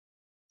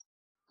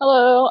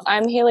Hello,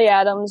 I'm Haley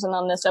Adams, and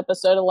on this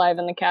episode of Live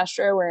in the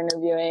Castro, we're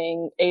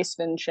interviewing Ace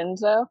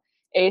Vincenzo.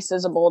 Ace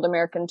is a bold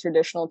American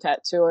traditional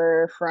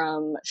tattooer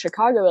from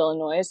Chicago,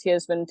 Illinois. He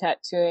has been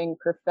tattooing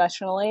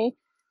professionally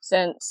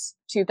since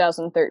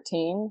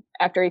 2013,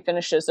 after he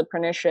finished his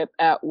apprenticeship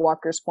at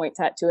Walker's Point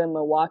Tattoo in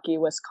Milwaukee,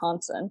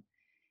 Wisconsin.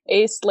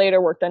 Ace later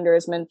worked under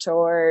his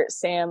mentor,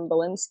 Sam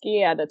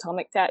Bielinski, at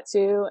Atomic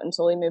Tattoo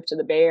until he moved to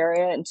the Bay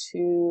Area in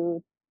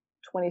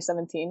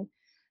 2017.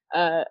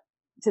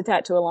 To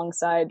tattoo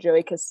alongside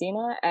Joey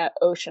Cassina at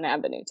Ocean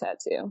Avenue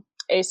Tattoo.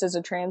 Ace is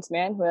a trans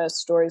man who has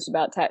stories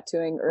about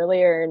tattooing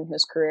earlier in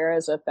his career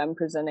as a femme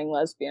presenting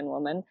lesbian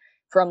woman.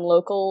 From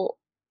local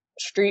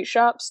street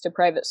shops to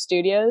private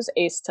studios,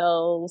 Ace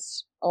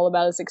tells all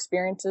about his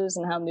experiences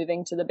and how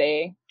moving to the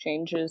Bay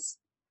changed his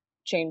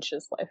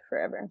life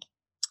forever.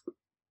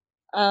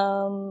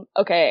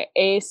 Okay,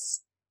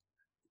 Ace,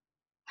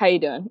 how you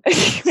doing?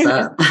 What's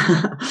up?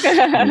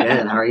 I'm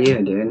good. How are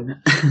you, dude?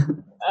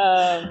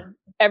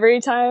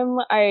 Every time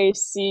I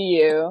see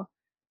you,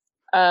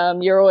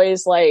 you're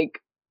always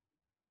like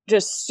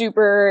just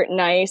super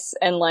nice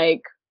and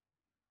like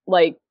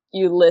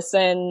you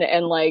listen,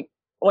 and like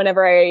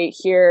whenever I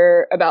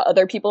hear about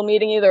other people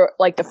meeting you, they're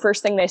like the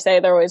first thing they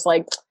say, they're always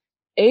like,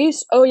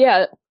 Ace, oh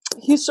yeah,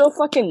 he's so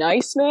fucking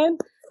nice, man.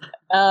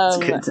 It's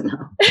good to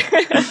know.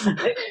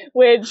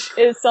 Which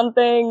is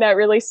something that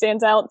really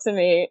stands out to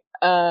me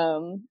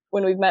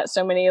when we've met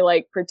so many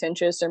like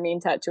pretentious or mean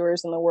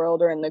tattooers in the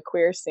world or in the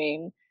queer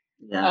scene.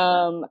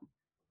 Yeah.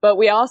 But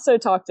we also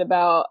talked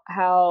about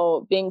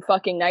how being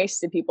fucking nice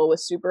to people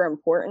was super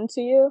important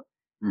to you.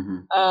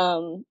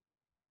 Mm-hmm.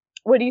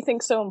 What do you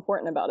think's so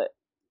important about it?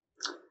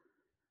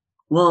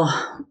 Well,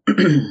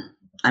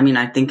 I mean,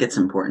 I think it's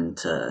important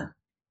to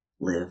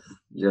live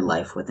your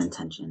life with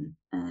intention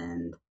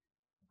and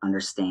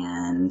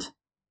understand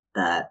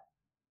that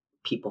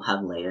people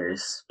have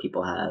layers,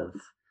 people have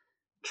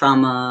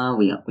trauma.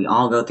 We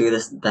all go through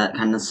that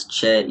kind of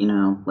shit,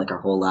 like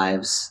our whole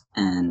lives.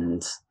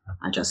 And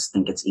I just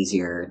think it's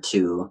easier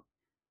to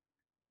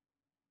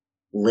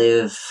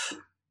live,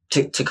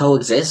 to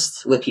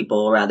coexist with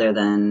people rather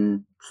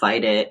than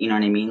fight it. You know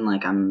what I mean?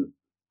 Like I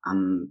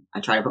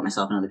try to put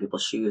myself in other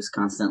people's shoes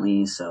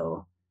constantly.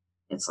 So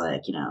it's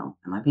like, am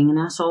I being an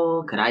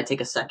asshole? Could I take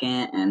a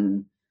second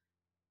and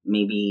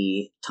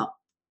maybe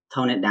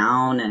tone it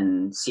down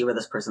and see where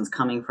this person's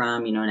coming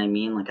from? You know what I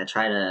mean? Like I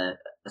try to,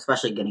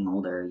 especially getting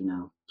older,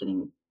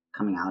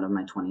 coming out of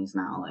my 20s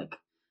now, like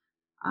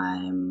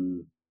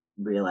I'm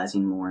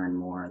realizing more and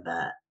more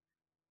that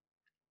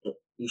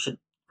you should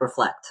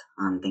reflect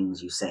on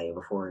things you say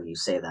before you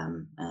say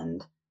them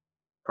and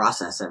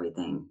process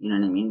everything. You know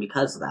what I mean?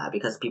 Because of that,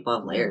 because people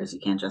have layers. You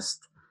can't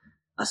just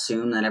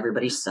assume that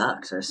everybody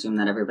sucks or assume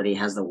that everybody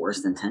has the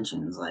worst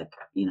intentions. Like,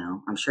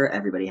 I'm sure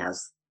everybody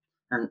has,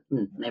 or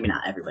maybe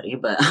not everybody,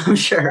 but I'm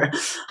sure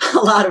a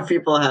lot of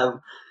people have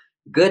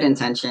good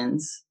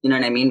intentions. You know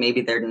what I mean? Maybe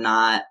they're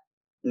not,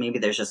 maybe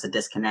there's just a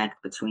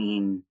disconnect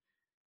between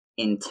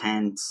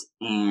intent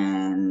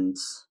and,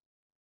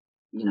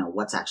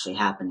 what's actually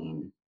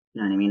happening.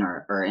 You know what I mean?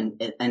 Or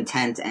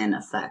intent and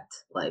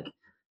effect. Like,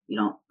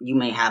 you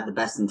may have the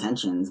best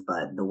intentions,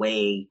 but the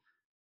way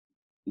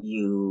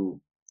you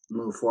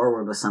move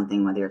forward with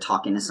something, whether you're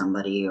talking to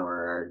somebody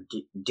or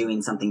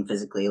doing something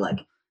physically, like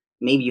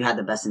maybe you had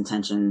the best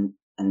intention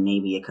and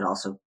maybe it could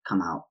also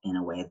come out in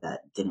a way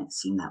that didn't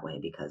seem that way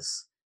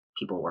because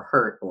people were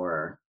hurt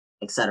or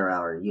etc.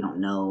 Or you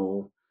don't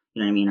know,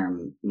 you know what I mean? Or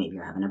maybe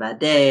you're having a bad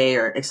day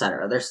or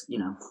etc. There's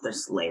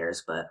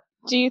layers, but.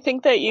 Do you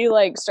think that you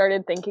like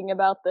started thinking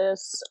about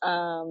this,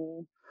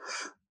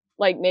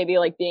 like maybe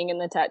like being in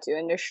the tattoo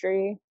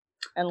industry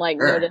and like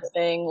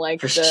noticing like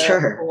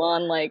the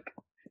one like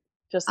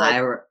just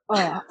like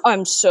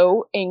I'm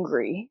so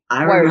angry.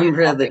 I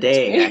remember the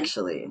day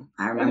actually.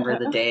 I remember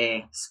the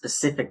day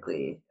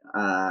specifically.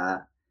 I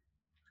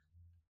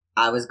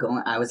was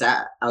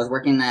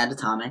working at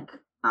Atomic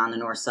on the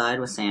north side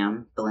with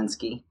Sam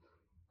Bielinski.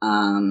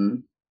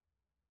 And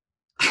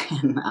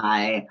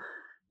I,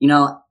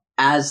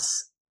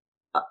 as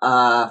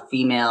a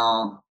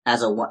female,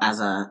 as a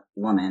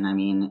woman, I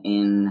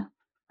mean,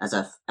 as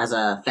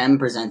a femme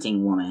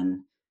presenting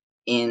woman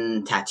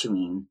in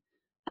tattooing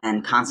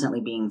and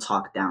constantly being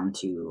talked down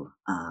to,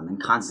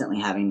 and constantly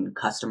having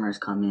customers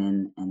come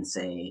in and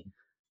say,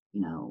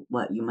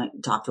 what, you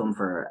might talk to them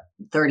for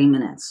 30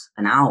 minutes,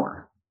 an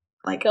hour.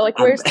 Like,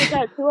 where's the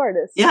tattoo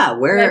artist? Yeah,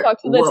 Can I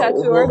talk to the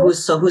tattoo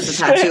artist? Who's the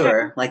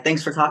tattooer? Like,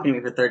 thanks for talking to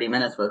me for 30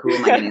 minutes, but who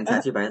am I getting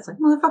tattooed by? It's like,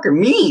 motherfucker,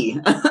 me.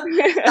 What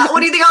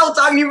do you think I was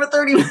talking to you for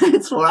 30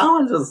 minutes for? I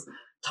want to just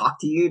talk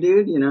to you,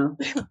 dude,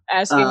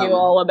 Asking you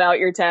all about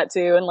your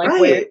tattoo and like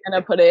where you're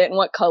gonna put it and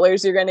what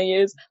colors you're gonna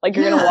use. Like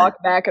you're gonna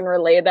walk back and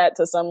relay that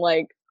to some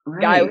like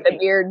guy with a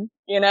beard,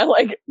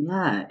 like.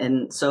 Yeah,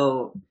 and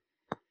so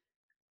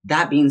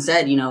that being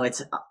said,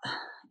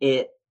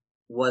 it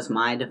was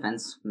my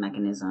defense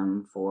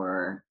mechanism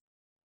for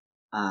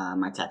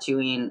my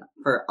tattooing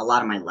for a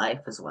lot of my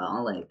life as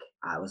well. Like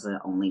I was an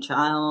only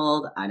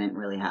child. I didn't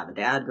really have a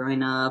dad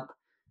growing up.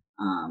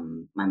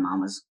 My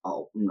mom was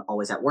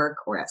always at work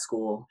or at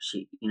school.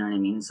 You know what I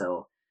mean?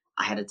 So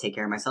I had to take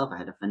care of myself. I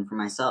had to fend for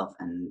myself,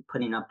 and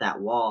putting up that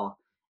wall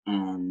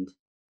and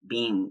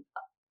being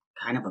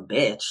kind of a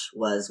bitch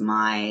was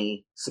my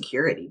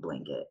security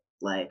blanket.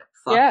 Like,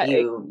 fuck Yeah,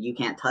 you. You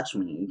can't touch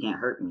me. You can't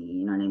hurt me.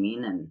 You know what I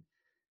mean? And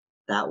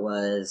that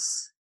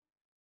was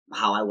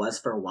how I was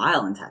for a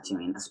while in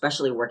tattooing,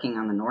 especially working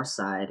on the north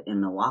side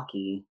in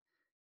Milwaukee.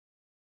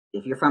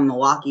 If you're from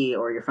Milwaukee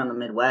or you're from the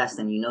Midwest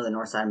and you know the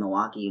north side of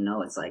Milwaukee, you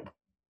know it's like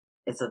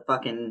it's a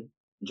fucking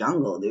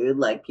jungle, dude.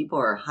 Like people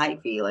are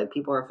hyphy, like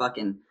people are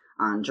fucking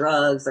on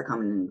drugs. They're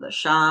coming into the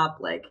shop,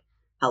 like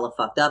hella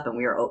fucked up. And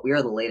we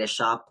were the latest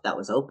shop that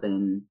was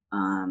open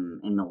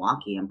in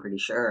Milwaukee. I'm pretty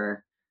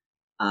sure.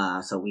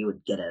 So we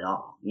would get it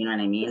all. You know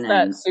what I mean? it's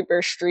that And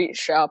super street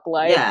shop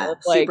life. yeah,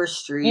 It's like super you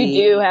street.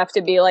 do have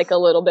to be like a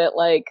little bit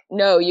like,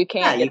 no, you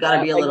Yeah, can't you get got to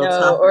that. be a Like little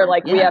no, or tougher.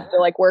 like we Yeah, have to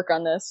like work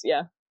on this.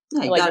 Yeah.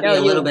 yeah, you Like got to be no,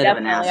 a little you bit of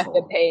an definitely have to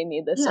asshole. pay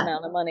me this Yeah,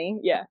 amount of money.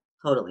 Yeah.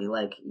 totally.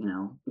 Like,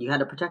 you had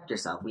to protect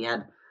yourself. We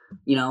had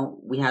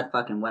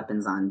fucking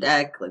weapons on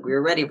deck. Like, we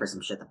were ready for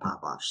some shit to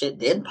pop off. Shit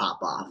did pop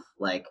off,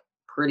 like,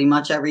 pretty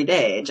much every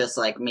day. Just,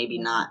 like, maybe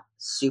not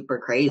super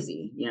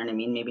crazy. You know what I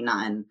mean? Maybe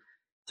not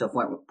to a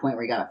point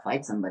where you gotta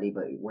fight somebody,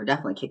 but we're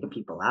definitely kicking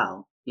people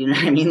out. You know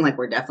what I mean? Like,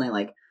 we're definitely,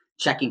 like,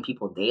 checking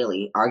people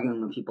daily,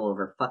 arguing with people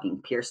over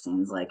fucking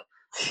piercings. Like,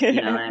 you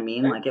know what I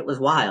mean? Like, it was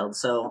wild.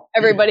 So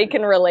Everybody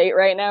can relate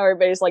right now.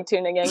 Everybody's like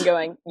tuning in,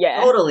 going, "Yeah,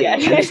 totally. yeah."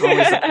 And it's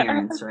always the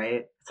parents,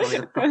 right? It's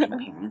always the fucking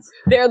parents.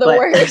 They're the But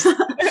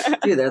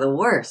worst. dude, they're the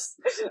worst.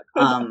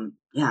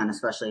 Yeah, and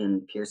especially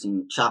in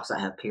piercing shops that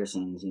have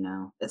piercings,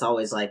 it's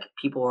always like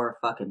people are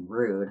fucking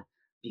rude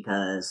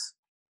because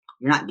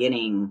you're not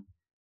getting,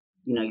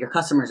 your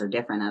customers are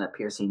different at a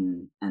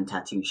piercing and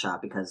tattoo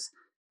shop because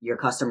your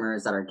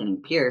customers that are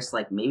getting pierced,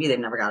 like maybe they've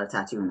never got a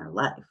tattoo in their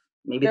life.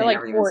 Maybe They're they like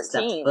never even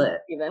stepped 14, foot.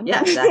 even.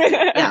 Yeah, exactly.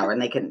 Yeah, when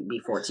they can be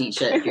 14.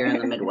 Shit, if you're in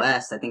the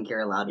Midwest, I think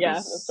you're allowed to be Yeah,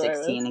 that's what I was.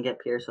 16 and get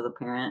pierced with a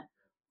parent.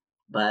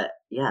 But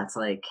yeah, it's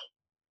like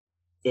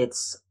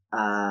it's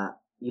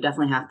you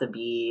definitely have to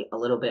be a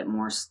little bit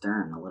more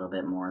stern, a little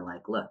bit more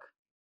like, look,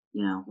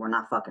 we're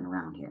not fucking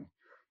around here.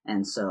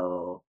 And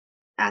so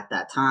at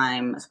that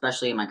time,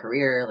 especially in my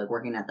career, like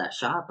working at that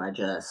shop, I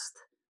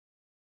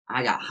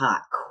got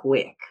hot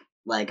quick.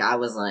 Like I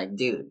was like,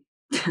 dude,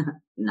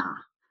 nah,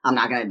 I'm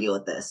not gonna deal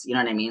with this. You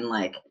know what I mean?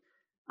 Like,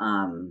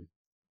 um,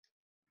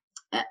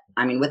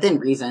 I mean within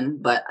reason,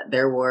 but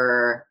there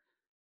were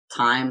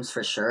times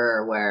for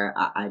sure where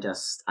I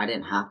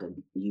didn't have to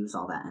use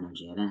all that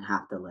energy. I didn't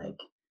have to like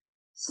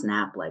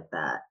snap like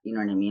that. You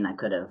know what I mean? I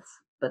could have,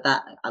 but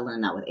that I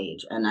learned that with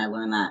age, and I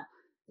learned that.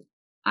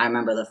 I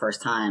remember the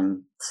first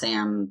time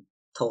Sam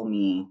took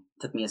me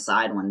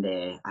aside one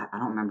day. I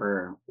don't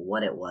remember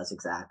what it was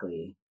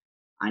exactly.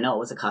 I know it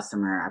was a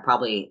customer. I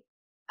probably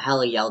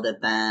hella yelled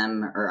at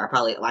them, or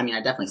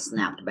I definitely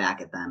snapped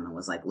back at them and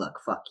was like, "Look,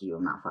 fuck you.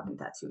 I'm not fucking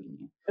tattooing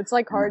you." It's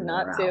like And hard then they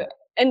not were to. out.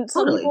 And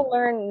some Totally. people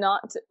learn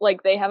not to,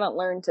 like, they haven't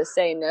learned to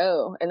say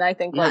no. And I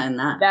think, Yeah, like, and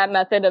that. that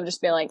method of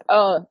just being like,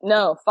 oh,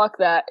 no, fuck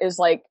that is,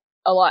 like,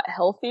 a lot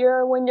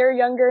healthier when you're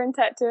younger and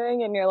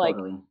tattooing and you're, like,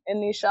 Totally. in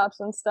these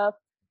shops and stuff.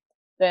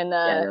 Then,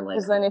 Yeah, you're like,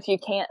 because then if you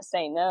can't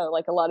say no,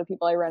 like, a lot of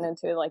people I run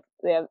into, like,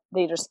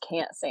 they just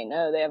can't say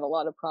no. They have a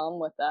lot of problem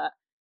with that.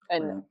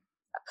 And right.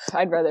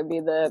 I'd rather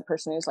be the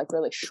person who's, like,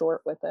 really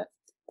short with it.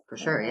 For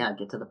sure. Yeah,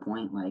 get to the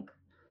point. Like,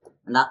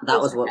 and that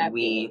Just was what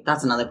happy.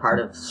 that's another part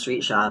of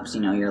street shops.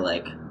 You're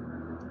like,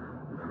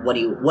 what do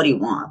you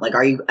want? Like,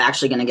 are you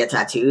actually going to get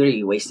tattooed, or are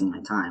you wasting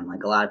my time?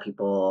 Like, a lot of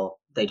people,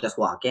 they just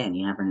walk in.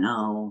 You never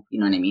know. You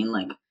know what I mean?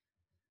 Like,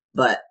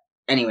 but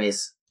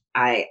anyways,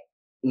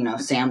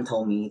 Sam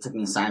he took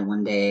me aside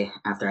one day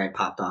after I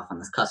popped off on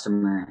this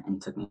customer, and he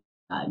took me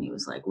aside and he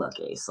was like, look,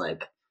 Ace,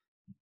 like,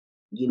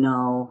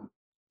 you're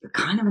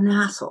kind of an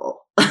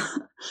asshole.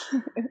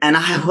 And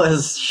I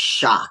was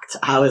shocked.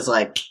 I was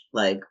like,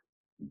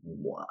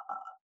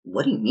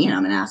 what do you mean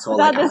I'm an asshole?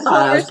 Like, I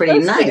thought I was pretty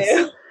nice.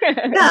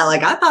 Yeah,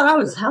 like, I thought I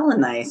was hella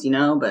nice,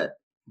 but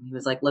he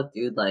was like, look,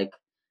 dude, like,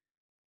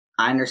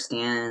 I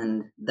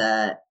understand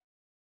that,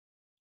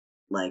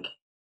 like,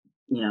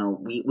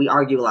 we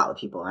argue a lot with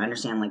people. I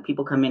understand, like,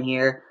 people come in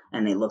here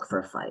and they look for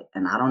a fight.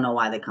 And I don't know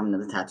why they come to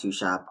the tattoo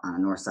shop on the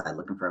north side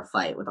looking for a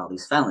fight with all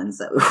these felons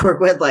that we work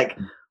with, like,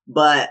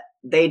 but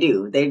they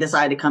do. They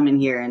decide to come in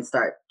here and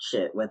start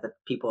shit with the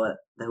people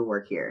who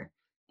work here.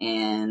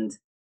 And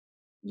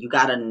you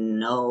gotta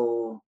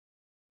know,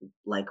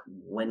 like,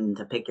 when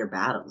to pick your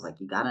battles. Like,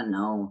 you gotta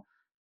know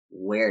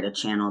where to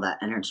channel that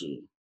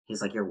energy.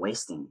 He's like, you're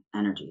wasting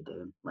energy,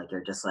 dude. Like,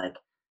 you're just like,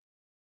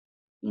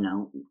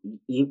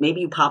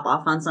 maybe you pop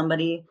off on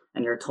somebody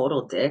and you're a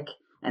total dick,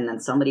 and then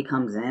somebody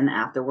comes in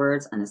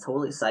afterwards and is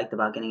totally psyched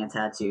about getting a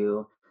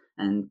tattoo,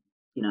 and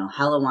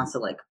hella wants to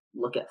like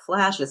look at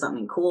flash, get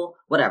something cool,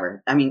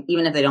 whatever. I mean,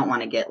 even if they don't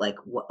want to get like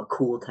what a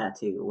cool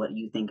tattoo, what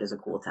you think is a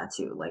cool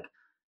tattoo, like,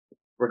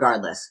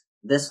 regardless,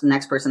 this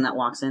next person that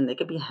walks in, they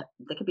could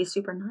be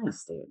super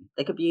nice, dude.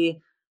 They could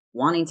be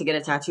wanting to get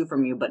a tattoo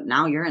from you, but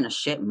now you're in a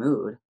shit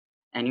mood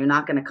and you're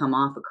not going to come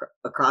off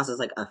across as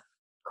like a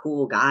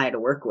cool guy to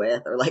work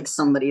with, or like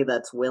somebody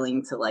that's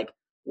willing to like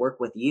work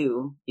with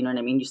you. You know what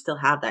I mean? You still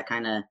have that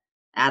kind of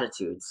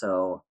attitude.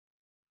 So,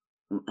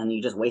 and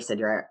you just wasted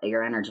your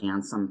energy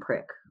on some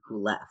prick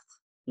who left.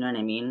 You know what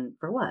I mean?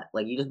 For what?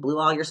 Like, you just blew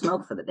all your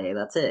smoke for the day.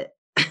 That's it.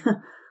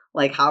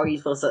 Like, how are you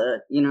supposed to,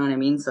 you know what I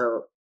mean?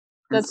 So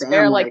that's Sam,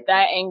 fair. Like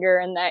that anger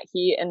and that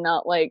heat, and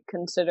not like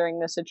considering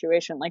the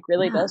situation, like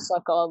really does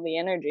suck all the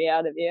energy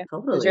out of you.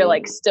 Because totally. You're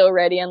like still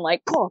ready and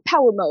like, oh,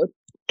 power mode.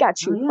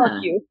 Got you.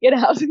 Fuck you. Get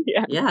out.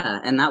 Yeah.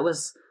 And that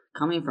was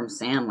coming from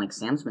Sam. Like,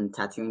 Sam's been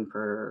tattooing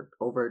for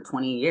over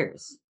 20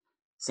 years.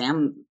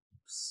 Sam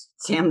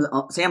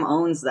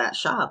owns that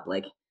shop.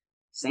 Like,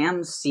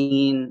 Sam's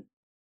seen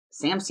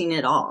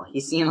it all.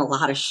 He's seen a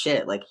lot of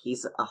shit. Like,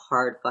 he's a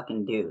hard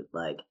fucking dude.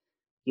 Like,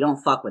 you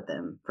don't fuck with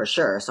him for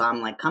sure. So I'm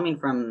like, coming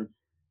from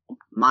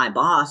my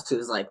boss,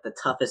 who's like the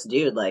toughest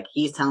dude, like,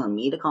 he's telling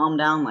me to calm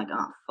down. Like,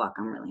 oh fuck,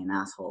 I'm really an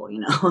asshole. You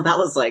know, that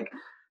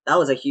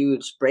was a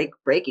huge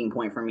breaking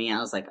point for me. I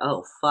was like,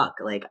 oh fuck,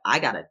 like, I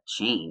gotta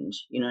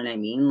change. You know what I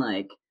mean?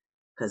 Like,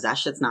 because that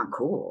shit's not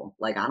cool.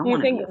 Like, I don't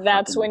want to. You think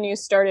that's when you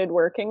started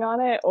working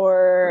on it,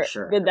 or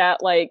did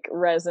that like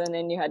resin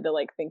and you had to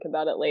like think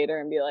about it later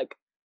and be like,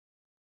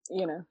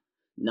 you know?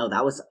 No,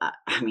 that was,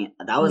 I mean,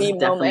 that was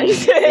definitely,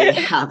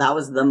 yeah, that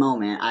was the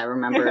moment. I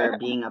remember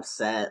being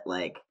upset,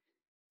 like,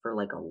 for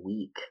like a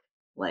week,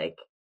 like,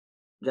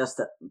 just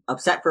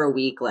upset for a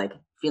week, like,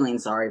 feeling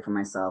sorry for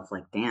myself,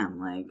 like, damn,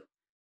 like,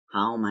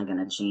 how am I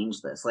gonna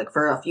change this? Like,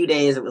 for a few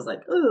days, it was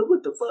like, oh,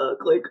 what the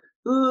fuck? Like,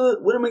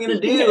 what am I gonna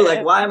do?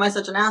 Like, why am I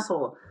such an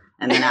asshole?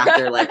 And then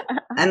after,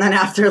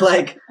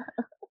 like,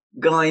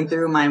 going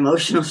through my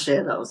emotional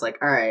shit, I was like,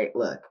 all right,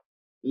 look,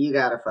 you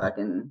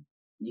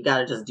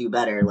gotta just do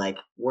better. Like,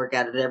 work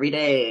at it every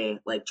day.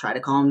 Like, try to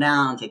calm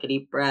down, take a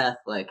deep breath.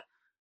 Like,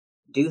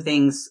 do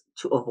things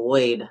to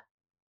avoid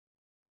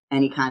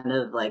any kind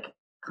of like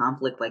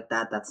conflict like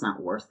that. That's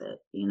not worth it.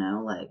 You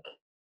know, like,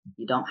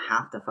 you don't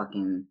have to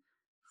fucking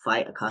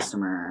fight a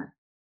customer.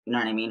 You know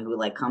what I mean? Who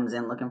like comes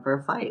in looking for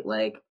a fight.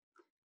 Like,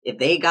 if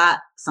they got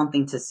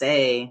something to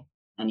say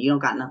and you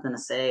don't got nothing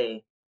to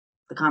say,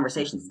 the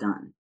conversation's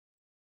done.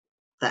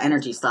 The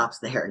energy stops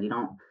there.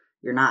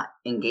 You're not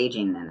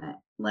engaging in it.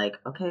 Like,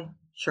 okay,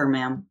 sure,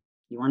 ma'am.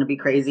 You want to be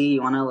crazy?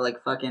 You want to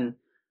like fucking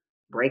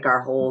break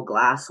our whole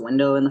glass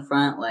window in the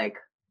front? Like,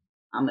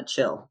 I'm gonna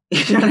chill.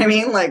 You know what I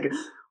mean? Like,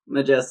 I'm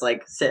gonna just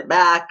like sit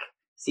back,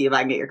 see if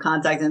I can get your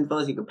contact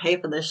info so you can pay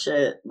for this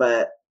shit,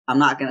 but I'm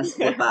not gonna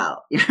slip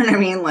out. You know what I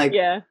mean? Like,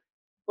 yeah,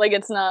 like,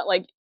 it's not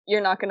like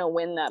you're not gonna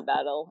win that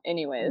battle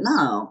anyways.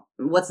 No,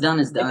 what's done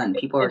is done.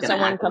 People are gonna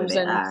act the way they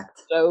act.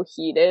 If someone comes in so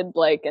heated,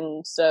 like,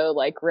 and so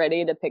like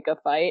ready to pick a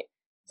fight,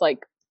 it's like,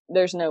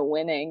 there's no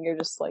winning. You're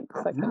just like,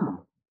 fucking.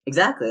 No,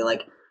 exactly.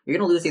 Like, you're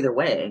gonna lose either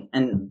way,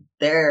 and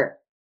they're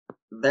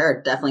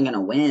definitely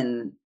gonna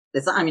win.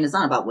 It's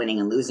not about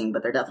winning and losing,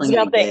 but they're definitely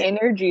gonna get the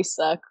energy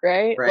suck,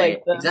 right? Right.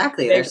 Like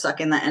exactly. They're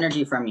sucking that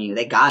energy from you.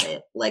 They got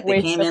it. Like,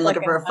 they came in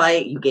looking for a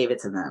fight, you gave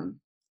it to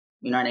them.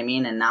 You know what I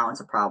mean? And now it's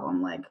a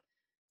problem. Like,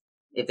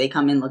 if they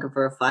come in looking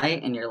for a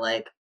fight and you're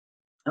like,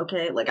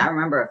 okay, like, I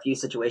remember a few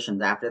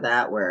situations after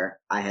that where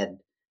I had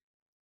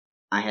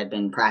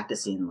been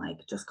practicing,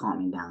 like, just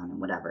calming down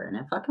and whatever, and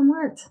it fucking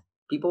worked.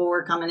 People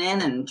were coming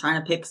in and trying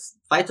to pick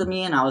fights with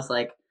me, and I was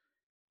like,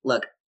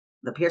 look,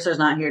 the piercer's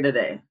not here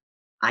today.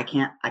 I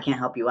can't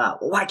help you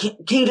out. Well, why can't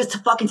you just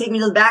fucking take me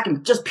to the back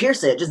and just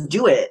pierce it? Just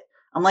do it.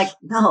 I'm like,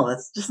 no,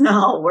 that's just not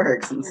how it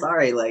works. I'm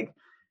sorry. Like,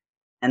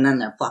 and then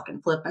they're fucking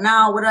flipping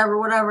out,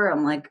 whatever.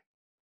 I'm like,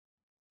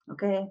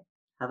 okay,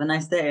 have a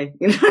nice day.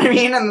 You know what I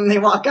mean? And then they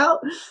walk out.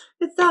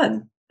 It's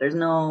done. There's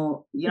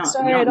no, you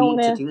don't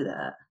need to do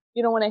that.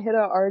 You don't want to hit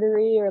an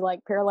artery or like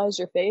paralyze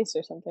your face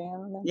or something. I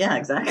don't know. Yeah,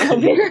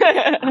 exactly.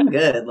 I'm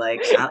good.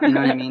 Like, you know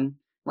what I mean?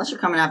 Unless you're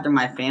coming after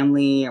my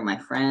family or my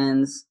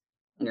friends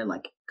and you're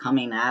like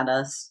coming at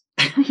us,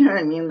 you know what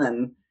I mean?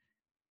 Then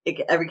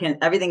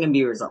everything can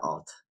be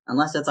resolved.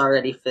 Unless it's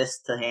already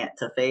fist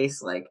to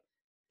face, like,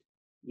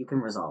 you can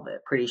resolve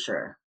it. Pretty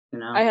sure. You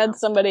know? I had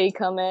somebody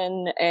come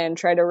in and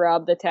try to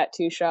rob the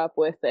tattoo shop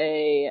with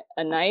a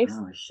knife.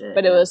 Oh shit!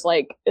 But it was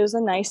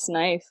a nice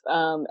knife.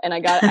 And I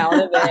got out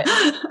of it.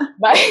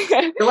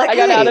 I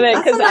got out of it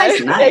because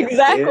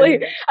exactly.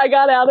 Dude. I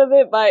got out of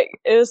it by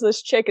it was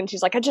this chick, and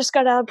she's like, I just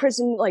got out of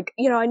prison. Like,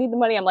 I need the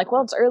money. I'm like,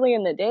 well, it's early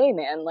in the day,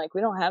 man. Like,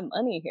 we don't have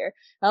money here.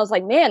 And I was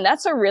like, man,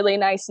 that's a really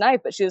nice knife.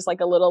 But she was like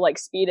a little like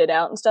speeded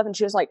out and stuff, and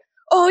she was like,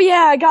 oh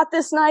yeah, I got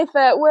this knife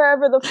at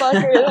wherever the fuck.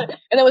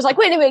 And it was like,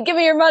 wait a minute, give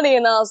me your money.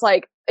 And I was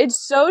like, it's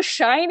so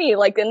shiny.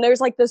 Like, and there's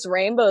like this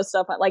rainbow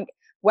stuff. Like,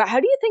 wow, how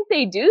do you think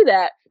they do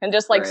that? And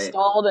just like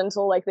stalled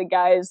until like the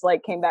guys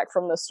like came back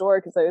from the store,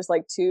 because there was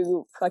like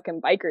two fucking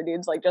biker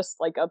dudes like just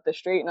like up the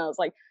street. And I was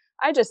like,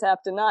 I just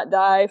have to not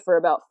die for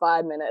about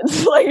 5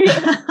 minutes. Like,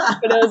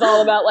 but it was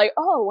all about like,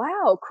 oh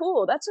wow,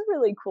 cool. That's a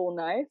really cool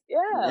knife.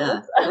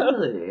 Yeah.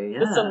 Totally. Yeah.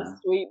 With some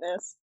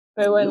sweetness.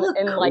 But when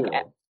cool. Like.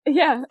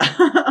 Yeah,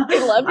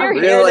 I love your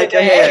hair. I really like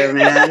your hair,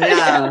 man.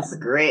 Yeah, it's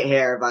great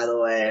hair, by the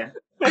way.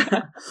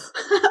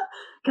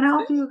 Can I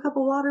offer you a cup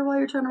of water while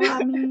you're trying to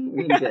rob me?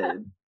 You're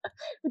good.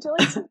 Would you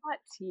like some hot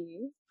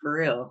tea? For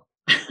real.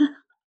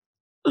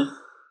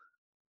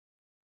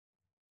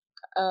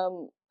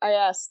 I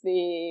asked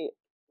the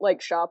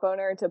shop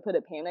owner to put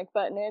a panic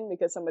button in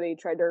because somebody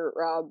tried to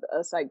rob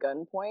us at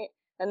gunpoint,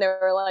 and they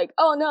were like,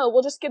 "Oh no,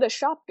 we'll just get a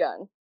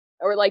shotgun."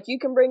 Or like, you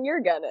can bring your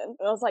gun in.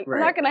 And I was like, I'm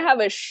not gonna have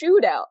a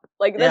shootout.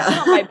 Like, that's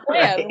not my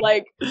plan. Right.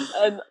 Like,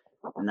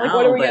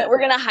 what are we gonna? We're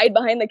gonna hide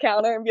behind the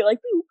counter and be like,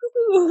 boo, boo,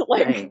 boo.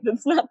 Like, right.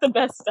 That's not the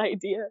best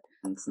idea.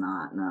 It's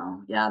not.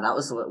 No. Yeah, that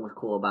was what was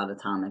cool about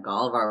Atomic.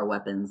 All of our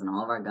weapons and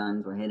all of our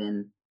guns were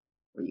hidden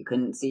where you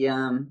couldn't see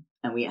them,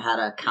 and we had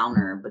a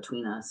counter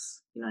between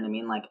us. You know what I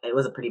mean? Like, it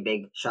was a pretty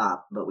big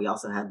shop, but we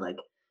also had like,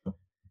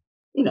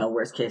 you know,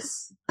 worst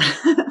case,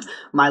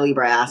 my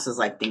Libra ass is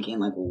like thinking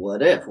like, well,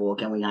 what if? Well,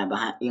 can we hide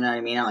behind? You know what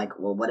I mean? I'm like,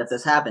 well, what if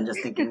this happened?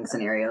 Just thinking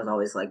scenarios,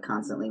 always like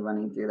constantly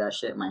running through that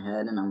shit in my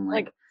head, and I'm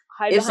like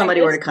if somebody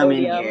were to come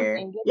in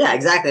here, yeah,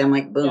 exactly. I'm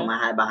like, boom, I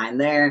hide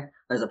behind there.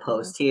 There's a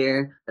post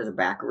here. There's a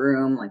back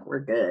room. Like,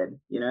 we're good.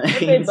 You know what I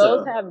mean? They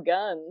both have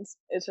guns.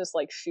 It's just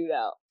like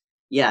shootout.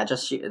 Yeah,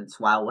 just shoot. It's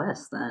Wild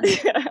West then.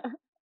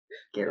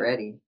 Get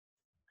ready.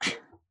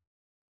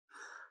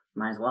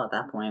 Might as well at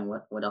that point.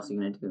 What else are you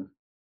gonna do?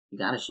 You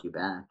gotta shoot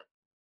back.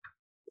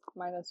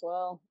 Might as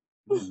well.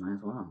 Yeah, might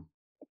as well.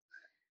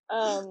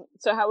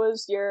 So how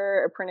was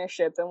your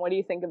apprenticeship, and what do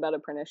you think about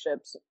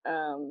apprenticeships?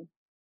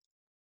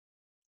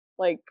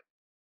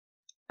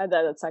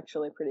 That's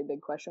actually a pretty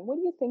big question. What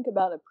do you think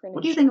about apprenticeships?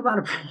 What do you think about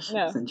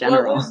apprenticeships in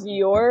general? What was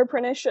your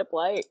apprenticeship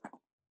like?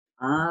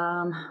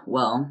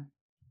 Well,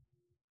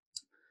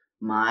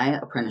 my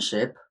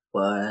apprenticeship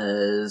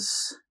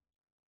was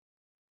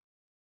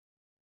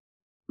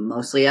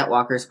mostly at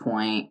Walker's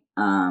Point.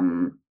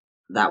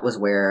 That was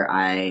where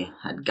I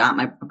had got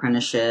my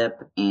apprenticeship,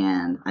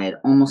 and I had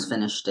almost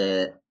finished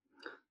it,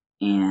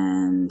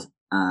 and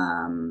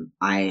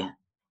I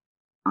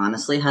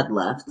honestly had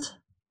left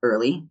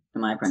early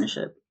in my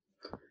apprenticeship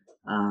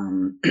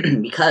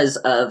because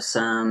of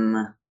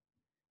some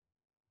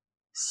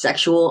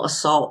sexual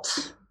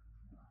assault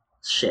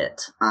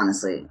shit.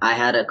 Honestly, I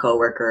had a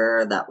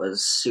coworker that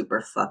was super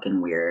fucking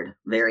weird,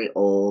 very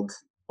old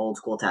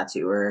school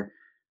tattooer.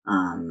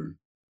 You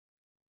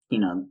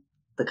know,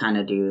 the kind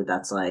of dude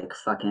that's like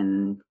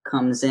fucking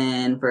comes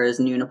in for his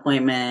noon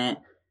appointment,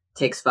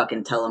 takes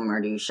fucking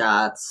Telemardu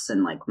shots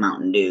and like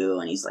Mountain Dew,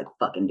 and he's like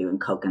fucking doing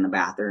coke in the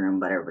bathroom,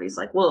 but everybody's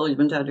like, well, he's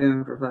been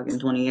tattooing for fucking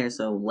 20 years,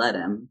 so let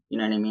him. You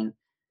know what I mean?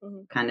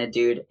 Mm-hmm. Kind of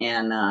dude.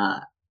 And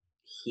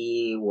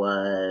he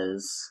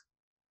was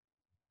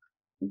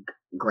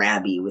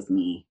grabby with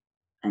me,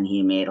 and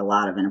he made a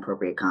lot of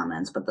inappropriate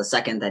comments, but the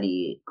second that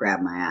he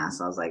grabbed my ass,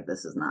 I was like,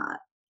 this is not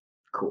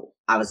cool.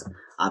 I was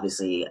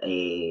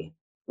obviously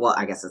well,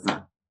 I guess it's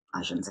not,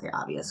 I shouldn't say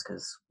obvious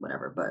because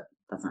whatever, but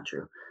that's not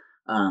true.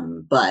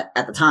 But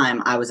at the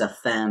time I was a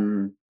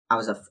femme, I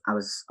was a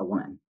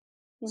woman.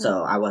 Mm-hmm.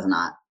 So I was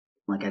not,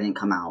 like, I didn't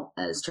come out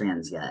as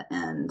trans yet.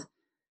 And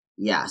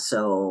yeah,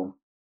 so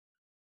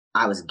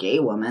I was a gay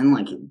woman,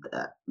 like,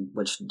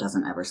 which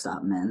doesn't ever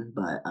stop men.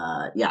 But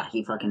yeah,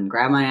 he fucking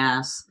grabbed my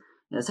ass.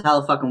 It was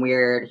hella fucking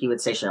weird. He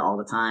would say shit all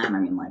the time. I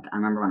mean, like, I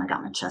remember when I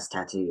got my chest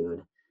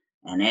tattooed,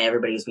 and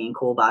everybody's being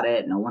cool about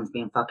it. No one's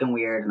being fucking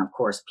weird. And of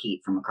course,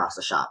 Pete from across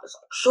the shop is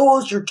like, show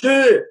us your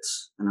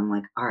tits. And I'm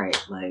like, all right,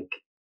 like,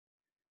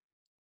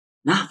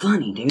 not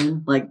funny,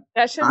 dude. Like,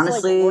 that shit's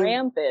honestly, like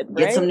rampant,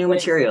 right? Get some new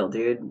material,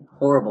 dude.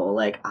 Horrible.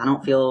 Like, I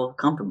don't feel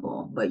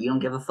comfortable, but you don't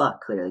give a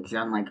fuck, clearly, because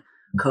you're on, like,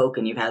 coke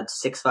and you've had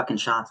 6 fucking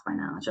shots by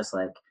now. It's just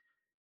like,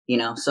 you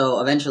know,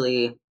 so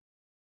eventually,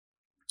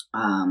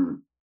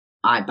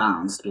 I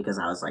bounced because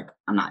I was like,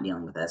 I'm not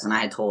dealing with this. And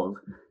I had told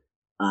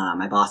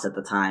my boss at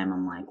the time,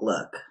 I'm like,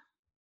 look,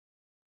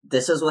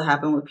 this is what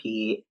happened with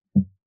Pete.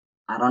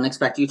 I don't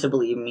expect you to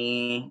believe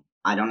me.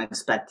 I don't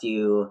expect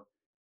you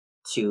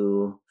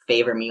to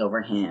favor me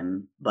over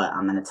him, but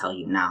I'm going to tell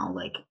you now,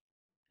 like,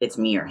 it's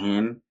me or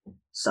him.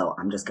 So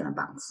I'm just going to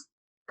bounce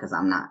because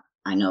I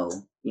know,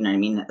 you know what I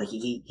mean? Like,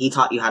 he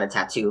taught you how to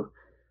tattoo.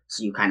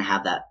 So you kind of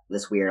have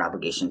this weird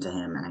obligation to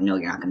him, and I know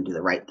you're not going to do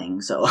the right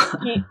thing. So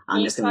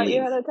I'm just going to leave. He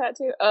taught you how to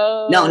tattoo?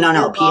 Oh,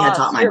 no. Pete had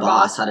taught my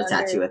boss how to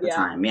tattoo at the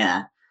time.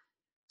 Yeah.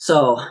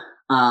 So,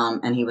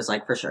 and he was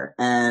like, for sure.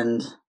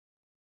 And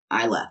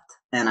I left,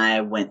 and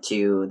I went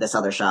to this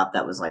other shop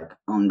that was like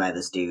owned by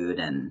this dude,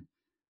 and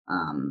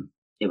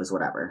it was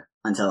whatever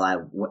until I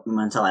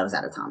was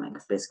at Atomic,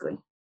 basically.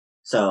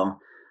 So,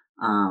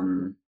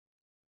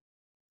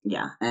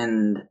 yeah,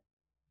 and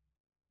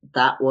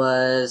that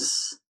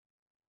was,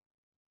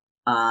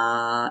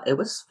 it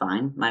was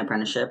fine. My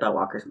apprenticeship at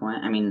Walker's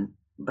Point. I mean,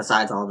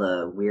 besides all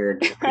the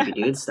weird creepy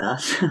dude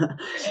stuff,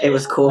 it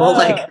was cool.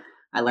 Like,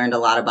 I learned a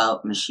lot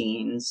about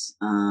machines.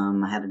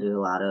 I had to do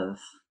a lot of,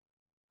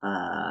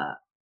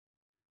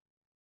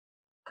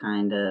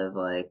 kind of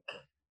like,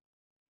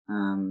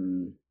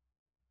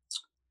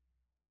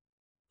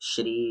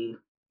 shitty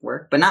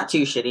work, but not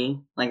too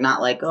shitty. Like,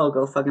 not like, oh,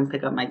 go fucking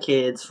pick up my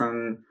kids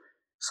from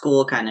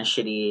school kind of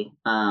shitty.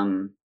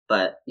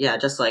 But yeah,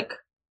 just like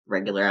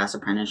regular ass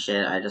apprentice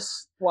shit.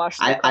 Wash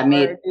the car, I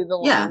made, do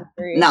the yeah,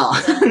 laundry.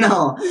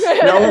 no,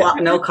 Yeah.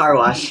 no car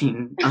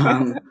washing.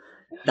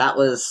 That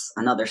was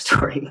another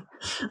story.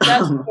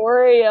 That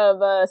story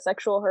of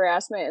sexual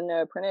harassment in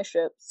the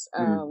apprenticeships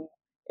Mm.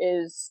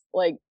 is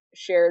like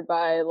shared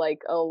by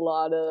like a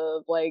lot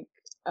of like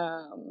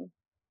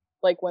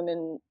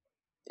women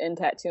in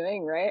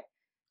tattooing, right?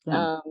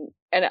 Yeah,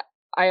 And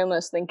I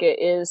almost think it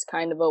is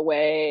kind of a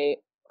way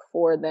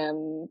for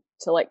them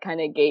to like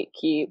kind of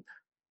gatekeep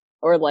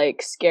or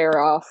like scare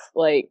off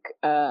like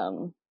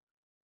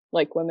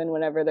women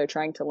whenever they're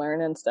trying to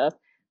learn and stuff.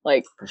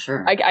 Like for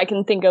sure. I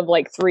can think of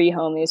like 3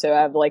 homies who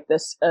have like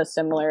this a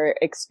similar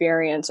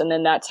experience, and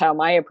then that's how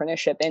my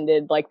apprenticeship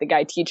ended. Like the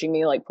guy teaching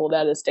me like pulled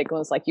out his stick and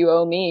was like, "You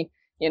owe me,"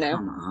 you know.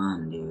 Come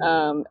on, dude.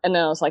 And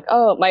then I was like,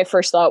 oh, my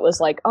first thought was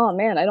like, oh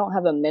man, I don't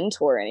have a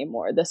mentor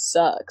anymore. This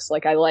sucks.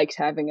 Like I liked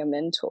having a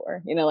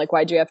mentor, you know, like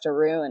why'd you have to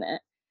ruin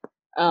it?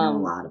 I know a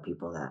lot of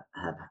people that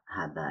have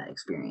had that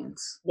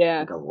experience. Yeah.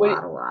 Like a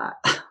lot.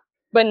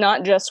 But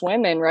not just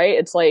women, right?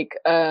 It's like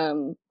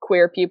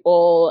queer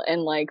people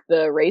and like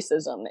the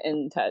racism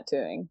in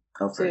tattooing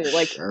too,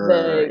 like sure,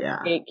 the yeah.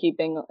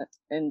 gatekeeping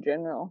in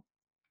general.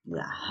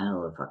 Yeah,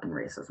 hell of fucking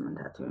racism in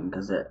tattooing,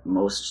 because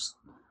most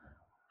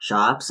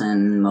shops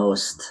and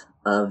most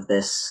of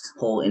this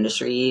whole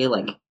industry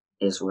like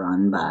is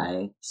run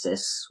by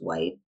cis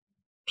white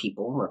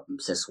people or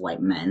cis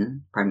white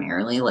men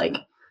primarily. Like,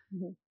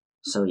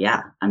 so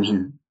yeah, I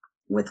mean,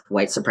 with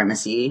white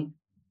supremacy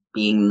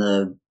being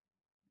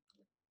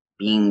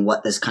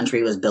what this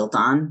country was built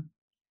on,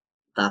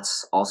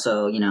 that's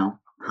also, you know,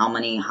 how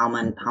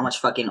much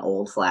fucking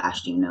old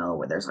Flash do you know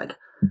where there's like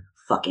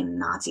fucking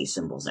Nazi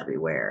symbols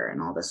everywhere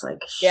and all this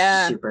like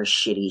super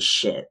shitty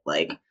shit.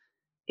 Like,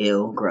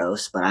 ew,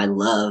 gross. But I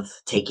love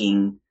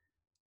taking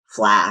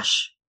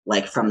Flash,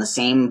 like from the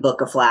same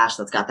book of Flash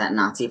that's got that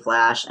Nazi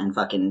Flash, and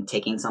fucking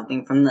taking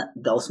something from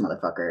those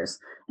motherfuckers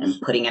and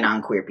putting it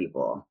on queer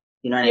people.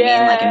 You know what I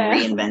mean? Like,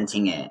 and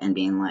reinventing it and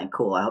being like,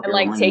 cool, I hope you're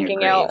like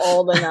taking out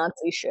all the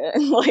Nazi shit.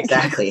 Like,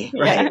 exactly,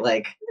 right?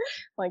 Like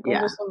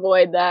we'll just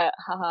avoid that.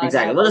 Haha,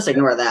 exactly. We'll just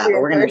ignore that,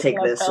 but we're gonna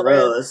take this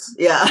rose,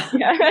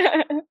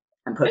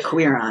 and put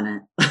queer on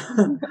it.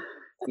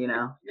 You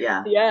know?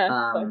 Yeah.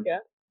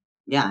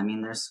 Yeah. I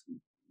mean,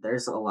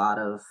 there's a lot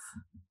of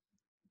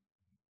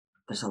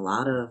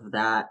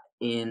that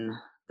in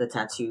the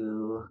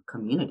tattoo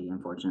community.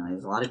 Unfortunately,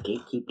 there's a lot of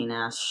gatekeeping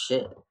ass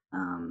shit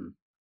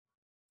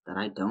that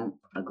I don't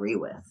agree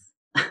with.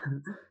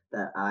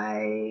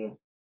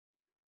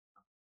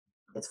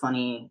 It's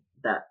funny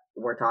that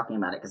we're talking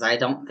about it, because I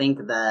don't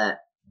think that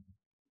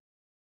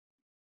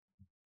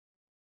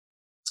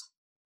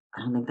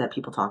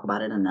people talk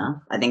about it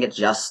enough. I think it's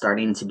just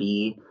starting to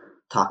be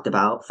talked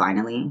about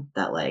finally,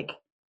 that like,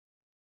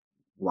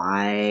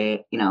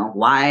 why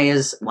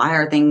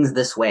are things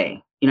this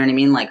way? You know what I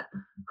mean? Like,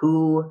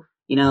 who,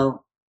 you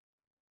know,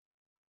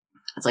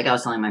 it's like I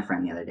was telling my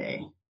friend the other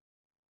day,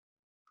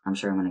 I'm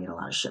sure I'm going to get a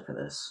lot of shit for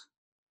this,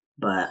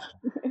 but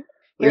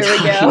here we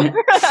go.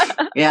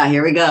 Yeah,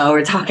 here we go.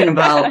 We're talking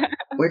about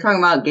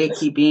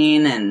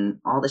gatekeeping and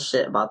all the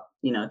shit about,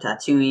 you know,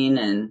 tattooing,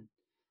 and,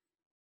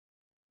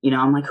 you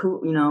know, I'm like,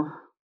 who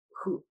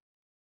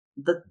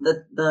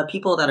the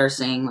people that are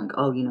saying like,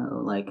 oh, you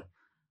know, like,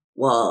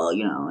 well,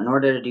 you know, in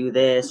order to do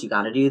this, you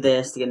got to do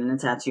this to get into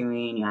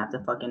tattooing. You have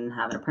to fucking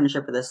have an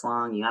apprenticeship for this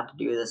long. You have to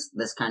do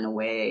this kind of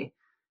way.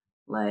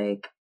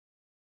 Like,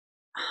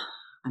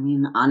 I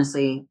mean,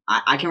 honestly,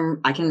 I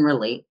can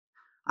relate.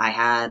 I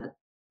had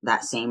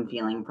that same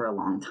feeling for a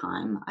long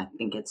time. I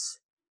think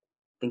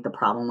the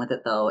problem with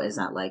it though is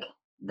that like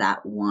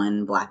that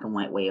one black and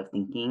white way of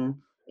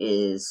thinking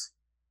is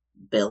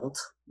built,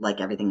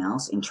 like everything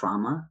else, in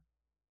trauma.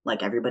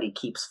 Like, everybody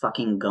keeps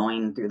fucking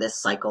going through this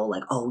cycle,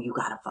 like, oh, you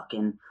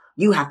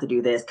have to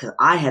do this because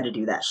I had to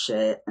do that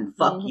shit, and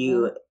fuck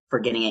you for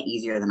getting it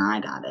easier than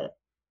I got it.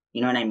 You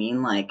know what I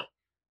mean? Like,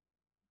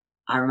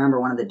 I remember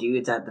one of the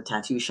dudes at the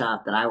tattoo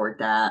shop that I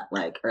worked at,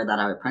 like, or that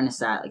I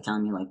apprenticed at, like,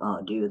 telling me, like,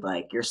 oh, dude,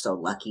 like, you're so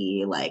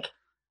lucky, like,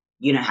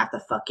 you don't have to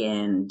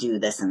fucking do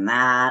this and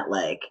that,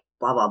 like,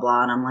 blah, blah,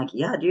 blah. And I'm like,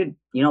 yeah, dude,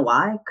 you know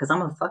why? Because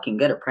I'm a fucking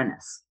good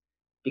apprentice.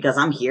 Because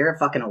I'm here at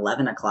fucking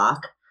 11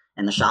 o'clock,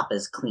 and the shop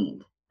is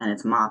cleaned, and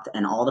it's mopped,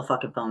 and all the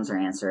fucking phones are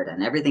answered,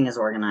 and everything is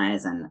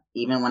organized, and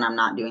even when I'm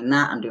not doing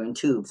that, I'm doing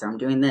tubes, or I'm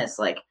doing this,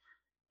 like,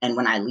 and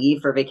when I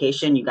leave for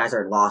vacation, you guys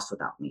are lost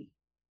without me.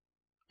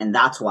 And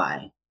that's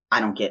why I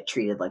don't get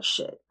treated like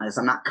shit. Because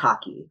I'm not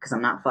cocky, because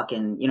I'm not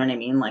fucking, you know what I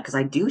mean? Like, because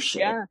I do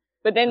shit. Yeah,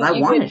 but then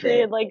you get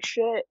treated like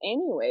shit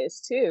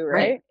anyways too,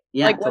 right?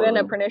 Yeah, like what an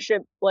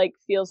apprenticeship like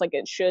feels like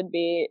it should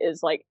be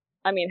is like,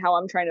 I mean, how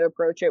I'm trying to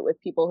approach it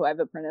with people who I've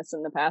apprenticed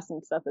in the past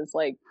and stuff is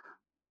like,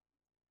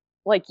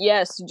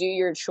 yes, do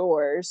your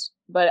chores,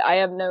 but I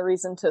have no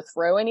reason to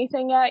throw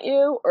anything at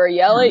you or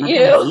yell at you.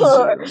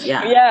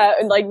 Yeah,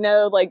 and like,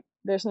 no, like,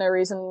 there's no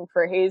reason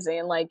for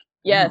hazing. Like,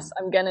 yes,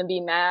 I'm gonna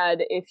be mad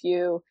if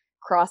you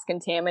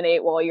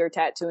cross-contaminate while you're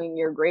tattooing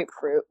your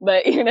grapefruit.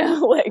 But,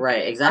 like,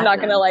 right, exactly. I'm not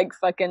going to, like,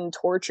 fucking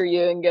torture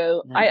you and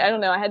go, I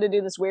don't know, I had to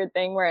do this weird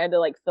thing where I had to,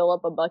 like, fill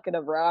up a bucket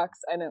of rocks.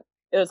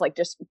 It was, like,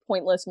 just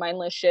pointless,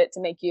 mindless shit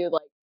to make you,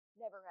 like,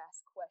 never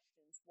ask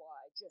questions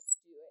why, just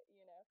do it,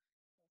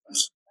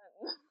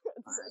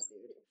 Alright,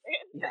 dude.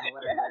 Yeah,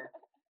 whatever.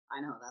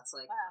 I know, that's,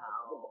 like,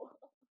 how...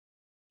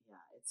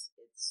 Yeah, it's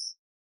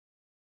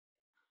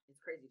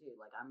crazy, too.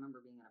 Like, I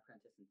remember being an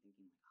apprentice and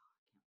thinking, like, oh,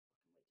 I can't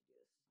fucking wait to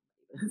do this to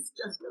somebody. But it's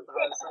just because I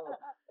was so...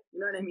 You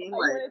know what I mean?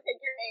 Like, you want to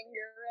take your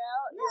anger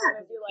out? Yeah, you want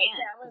to be like,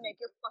 yeah, I'm going to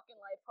make your fucking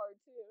life hard,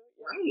 too.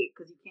 Yeah. Right,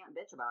 because you can't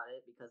bitch about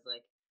it because,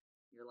 like,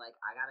 you're like,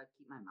 I gotta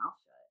keep my mouth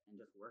shut and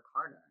just work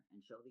harder and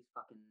show these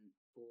fucking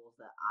fools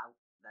that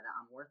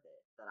I'm worth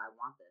it, that I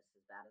want this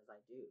as bad as I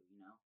do,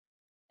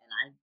 And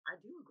I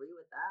do agree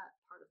with that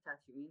part of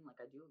tattooing. Like,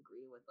 I do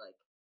agree with, like,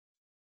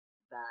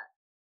 that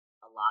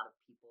a lot of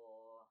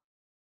people,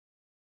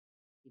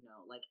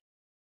 like,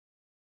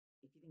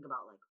 if you think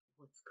about, like,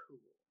 what's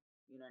cool,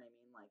 you know what I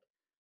mean? Like,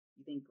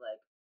 you think, like,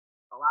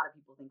 a lot of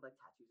people think, like,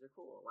 tattoos are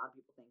cool. A lot of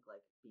people think,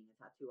 like, being a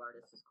tattoo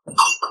artist is cool.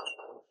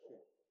 Oh,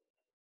 shit.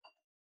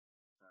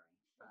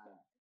 Sorry.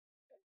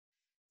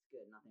 It's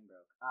good. Nothing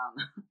broke.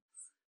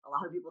 A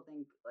lot of people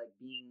think, like,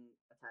 being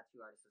a tattoo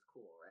artist is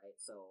cool, right?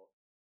 So,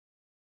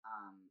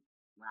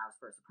 when I was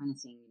first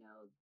apprenticing,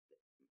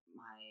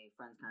 my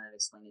friends kind of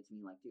explained it to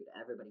me, like, dude,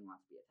 everybody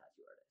wants to be a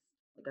tattoo artist.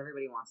 Like,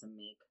 everybody wants to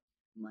make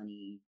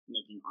money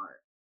making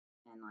art.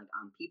 And, like,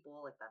 on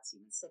people, like, that's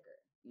even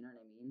sicker. You know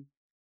what I mean?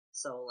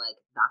 So, like,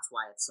 that's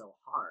why it's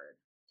so hard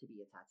to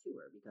be a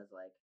tattooer, because,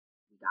 like,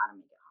 you gotta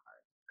make it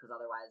hard. Because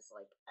otherwise,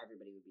 like,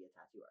 everybody would be a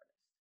tattoo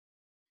artist.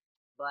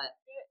 But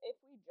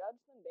if we judge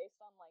them based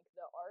on, like,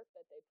 the art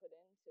that they put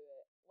into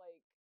it,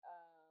 like,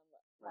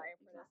 my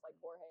apprentice, like,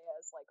 Jorge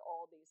has, like,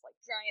 all these, like,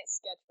 giant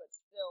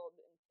sketchbooks filled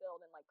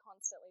and, like,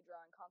 constantly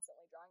drawing.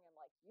 I'm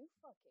like, you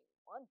fucking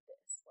want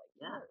this. Like,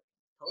 yeah,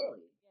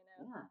 totally.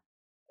 Yeah.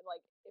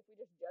 Like, if we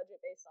just judge it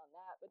based on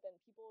that, but then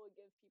people would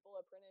give people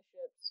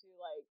apprenticeships who,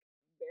 like,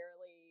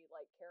 barely,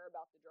 like, care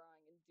about the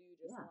drawing and do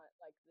just want,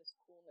 like, this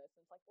coolness.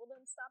 And it's like, well,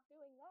 then stop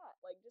doing that.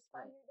 Like, just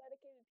find your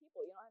dedicated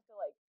people. You don't have to,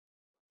 like,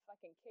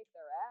 fucking kick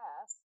their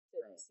ass to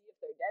see if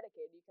they're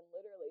dedicated. You can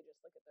literally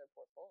just look at their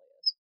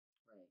portfolios.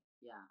 Right.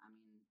 Yeah. I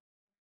mean,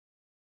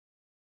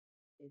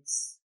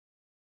 it's...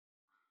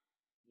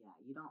 Yeah,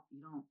 you don't... I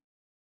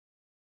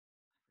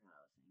forgot what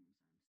I was saying.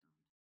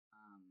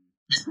 I'm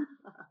stoned.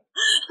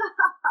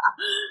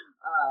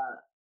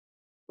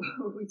 What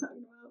were we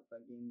talking about?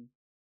 Fucking...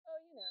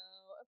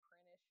 Oh,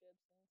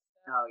 apprenticeships and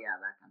stuff. Oh,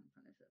 yeah, that kind of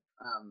apprenticeship.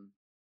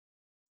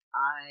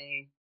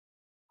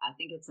 I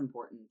think it's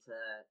important to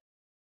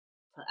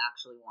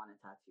actually want to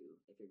tattoo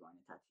if you're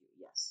going to tattoo.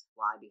 Yes.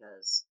 Why?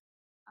 Because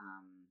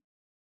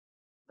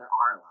there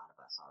are a lot of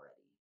us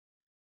already.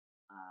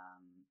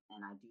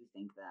 And I do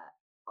think that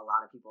a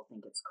lot of people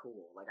think it's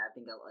cool. Like, I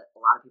think a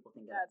lot of people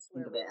think of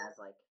it as,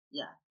 like,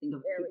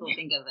 people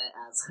think of it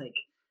as, like,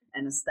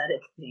 an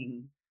aesthetic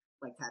thing,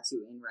 like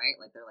tattooing, right?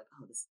 Like, they're like,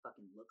 oh, this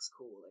fucking looks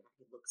cool. Like,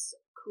 it looks so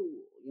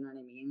cool. You know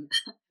what I mean?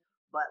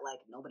 But,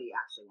 like, nobody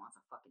actually wants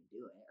to fucking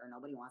do it. Or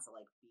nobody wants to,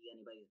 like, be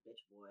anybody's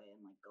bitch boy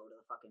and, like, go to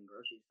the fucking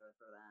grocery store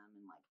for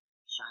them and, like,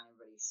 shine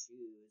everybody's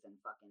shoes and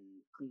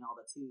fucking clean all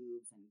the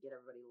tubes and get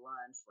everybody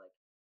lunch. Like,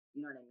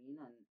 you know what I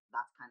mean? And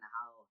that's kind of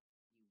how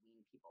you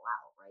wean people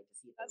out, right? To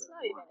see if that's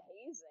really not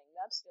even hazing.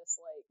 That's just,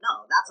 like...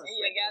 No, that's a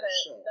you gotta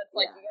shit. That's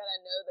like, you gotta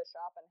know the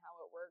shop and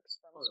how it works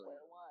from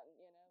square one,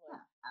 Like, yeah,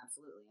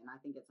 absolutely. And I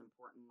think it's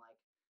important, like,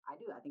 I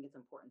think it's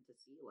important to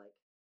see, like,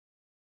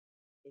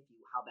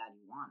 how bad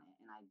you want it.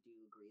 And I do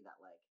agree that,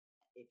 like,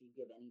 if you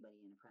give anybody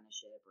an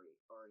apprenticeship or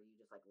you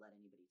just, like, let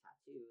anybody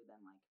tattoo,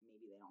 then, like,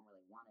 maybe they don't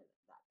really want it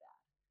that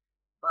bad.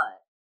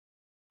 But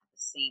at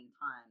the same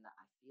time that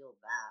I feel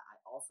that,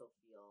 I also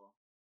feel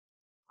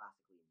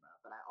classically,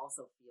 but I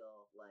also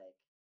feel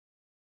like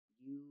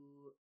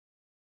who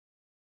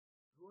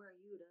are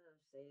you to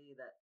say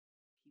that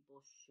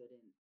people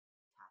shouldn't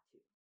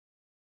tattoo?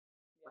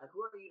 Yeah. Like, who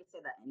are you to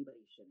say that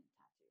anybody shouldn't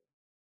tattoo?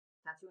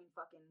 Tattooing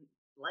fucking,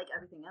 like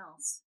everything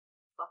else,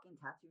 fucking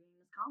tattooing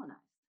is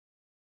colonized.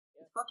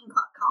 Yeah. It's fucking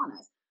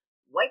colonized.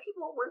 White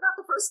people, we're not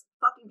the first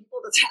fucking people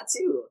to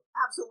tattoo.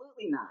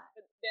 Absolutely not.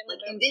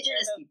 Like,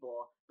 indigenous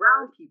people,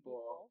 brown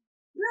people.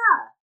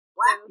 Yeah.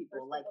 Black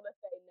people. Like, people to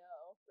say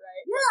no,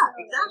 right? Yeah,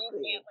 like, exactly.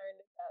 You can't learn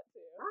to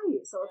tattoo.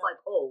 Right. So it's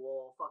like, oh,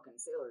 well, fucking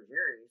Sailor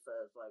Jerry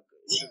says, like,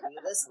 it should be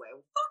this way.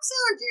 Well, fuck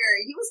Sailor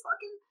Jerry. He was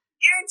fucking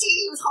guaranteed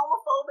he was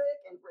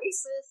homophobic and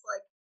racist.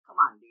 Like,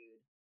 come on, dude.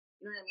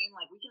 You know what I mean?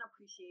 Like, we can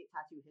appreciate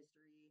tattoo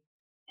history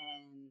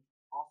and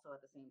also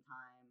at the same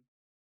time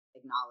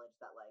acknowledge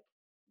that, like,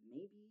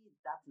 maybe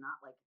that's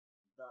not, like,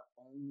 the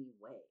only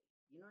way.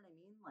 You know what I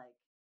mean? Like,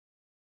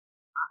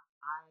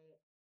 I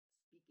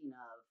speaking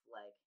of,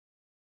 like,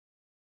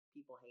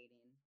 people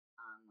hating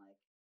on, like,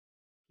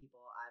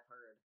 people, I've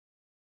heard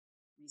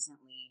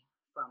recently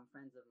from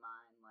friends of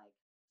mine, like,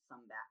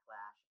 some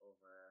backlash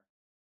over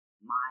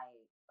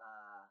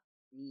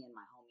me and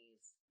my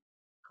homies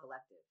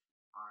collective,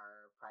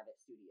 our private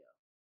studio.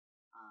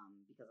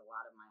 because a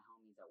lot of my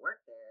homies that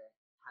work there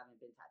haven't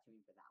been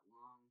tattooing for that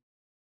long,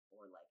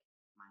 or like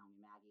my homie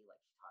Maggie,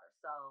 like she taught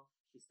herself,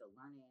 she's still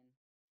learning,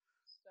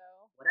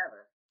 So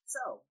whatever.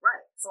 So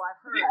right, so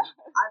I've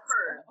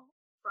heard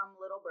from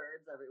little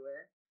birds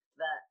everywhere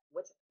that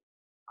which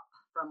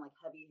from like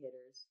heavy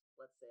hitters,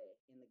 let's say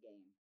in the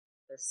game,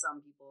 there's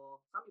some people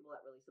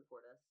that really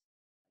support us,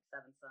 like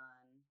Seven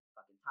Sun,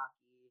 fucking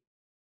Taki.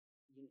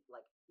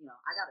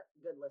 I got a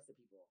good list of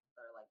people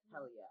that are like,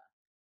 hell yeah,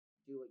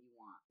 do what you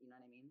want. You know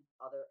what I mean?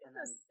 And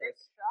then it's a sick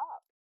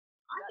shop.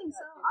 I think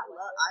so. I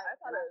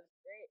thought it was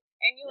great.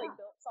 And you like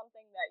Yeah. built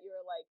something that you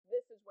were like,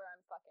 this is where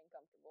I'm fucking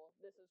comfortable.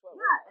 This is what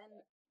Yeah, we're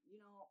and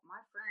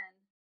my friend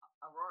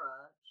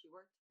Aurora, she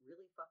worked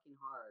really fucking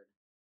hard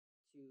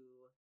to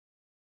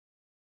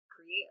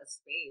create a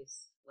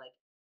space like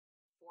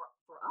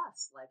for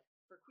us, like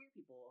for queer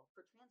people,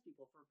 for trans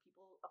people, for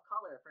people of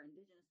color, for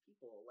indigenous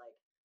people, like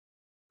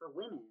for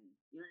women.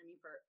 You know what I mean?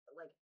 For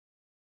like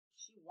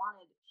she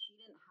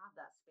didn't have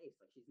that space.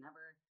 Like she's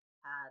never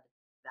had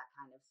that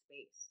kind of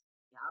space.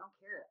 Yeah, I don't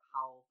care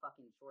how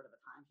fucking short of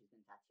a time she's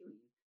been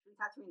tattooing. She's been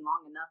tattooing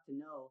long enough to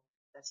know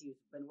that she's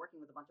been working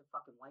with a bunch of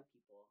fucking white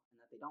people and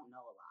that they don't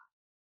know a lot.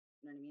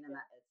 You know what I mean? And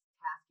that it's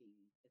tasking.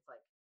 It's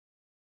like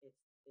it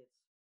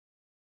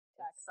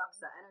sucks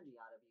the energy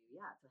out of you.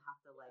 Yeah, to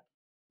have to like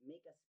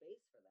make a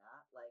space for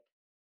that. Like,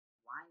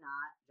 why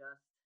not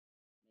just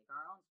make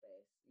our own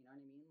space? You know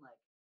what I mean? Like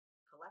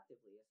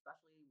collectively,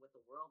 especially with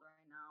the world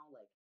right now,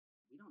 like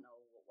we don't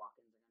know what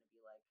walk-ins are going to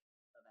be like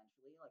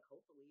eventually. Like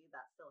hopefully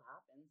that still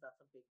happens. That's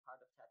a big part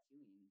of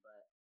tattooing,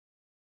 but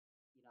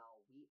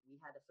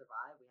we had to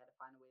survive. We had to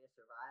find a way to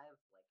survive.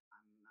 Like I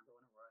remember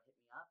when Aurora hit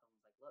me up and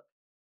was like, "Look,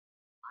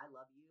 I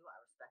love you.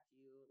 I respect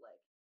you.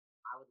 Like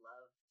I would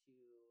love to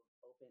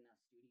open a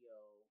studio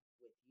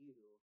with you.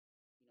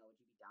 Would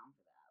you be down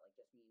for that? Like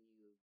just me and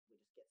you would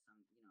just get some,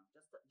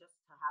 just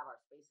to have our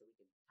space so we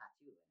could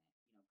tattoo in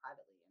it,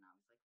 privately." And I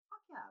was like,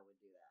 "Fuck yeah, I would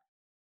do that."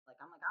 Like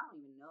I'm like, I don't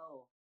even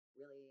know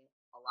really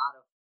a lot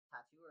of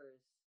tattooers,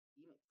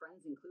 even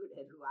friends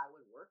included, who I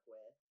would work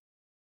with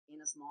in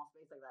a small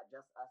space like that,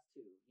 just us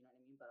two. You know what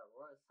I mean? But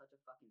Aurora is such a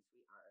fucking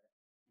sweetheart, and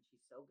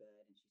she's so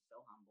good, and she's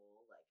so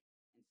humble, like,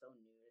 and so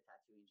new to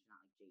tattooing. She's not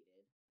like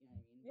jaded. You know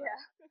what I mean?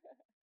 Yeah.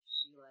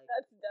 She like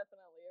that's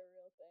definitely a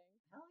real thing.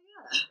 Hell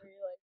yeah. Where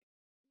you're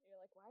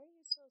like, why are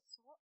you so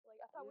soft? Like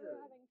I thought we were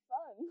having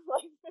fun.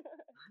 Like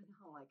I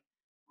know, like,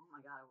 oh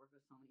my god, I work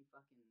with so many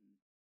fucking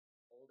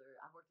older.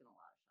 I've worked in a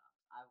lot of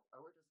shops. I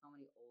worked with so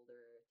many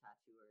older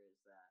tattooers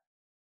that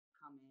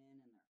come in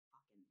and they're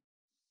fucking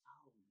so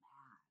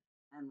mad.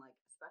 And like,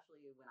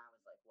 especially when I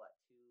was like, what,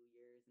 2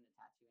 years into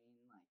tattooing,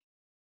 like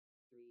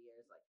 3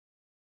 years, like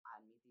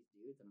I meet these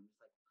dudes and I'm just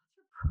like, what's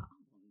your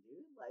problem,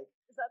 dude? Like,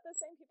 is that the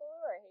same people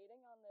who are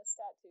hating on this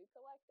tattoo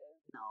collective?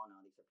 No,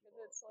 these are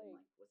people it's like, in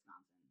like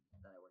Wisconsin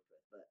that I worked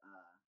with. But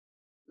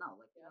no,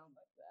 like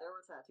there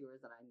were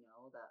tattooers that I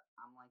know that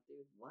I'm like,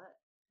 dude, what?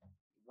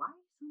 Why are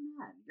you so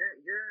mad?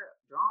 You're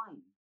drawing.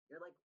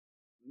 You're like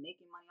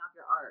making money off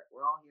your art.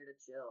 We're all here to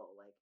chill.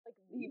 Like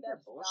the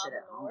best bullshit job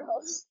at in the home.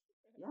 world.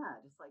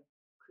 Yeah, just like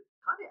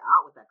cut it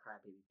out with that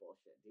crappy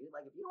bullshit, dude.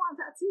 Like if you want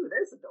a tattoo,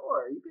 there's a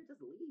door. You could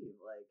just leave.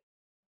 Like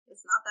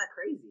it's not that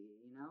crazy,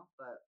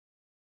 But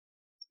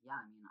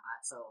yeah, I mean,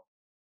 so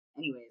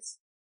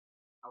anyways,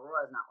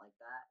 Aurora is not like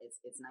that.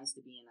 It's nice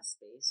to be in a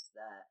space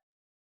that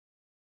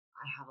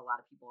I have a lot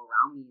of people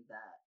around me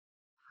that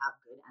have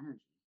good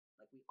energy.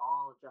 Like we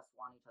all just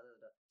want each other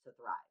to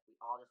thrive. We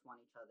all just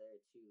want each other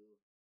to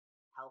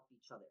help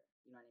each other.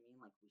 You know what I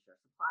mean? Like we share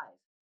supplies.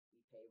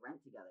 We pay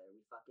rent together. We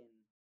fucking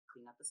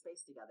clean up the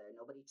space together.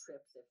 Nobody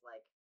trips if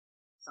like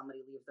somebody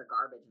leaves their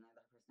garbage and the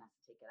other person has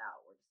to take it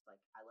out. We're just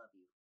like, I love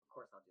you. Of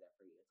course I'll do that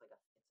for you. It's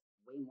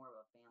way more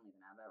of a family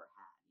than I've ever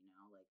had,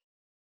 Like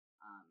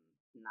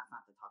and that's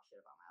not to talk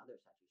shit about my other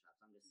tattoo shops.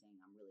 I'm just saying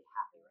I'm really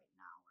happy right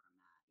now where I'm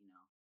at,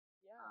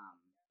 Yeah.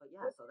 But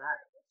yeah, what's so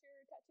what's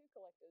your tattoo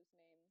collective's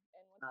name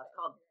and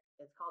what's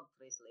it's called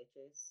Tres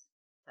Leches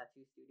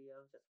Tattoo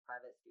Studio, just a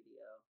private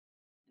studio,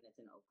 and it's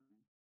in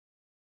Oakland.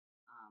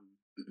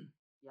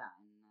 Yeah,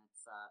 and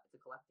it's a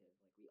collective.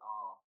 Like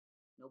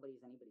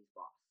nobody's anybody's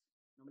boss.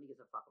 Nobody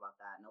gives a fuck about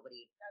that.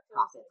 Nobody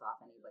profits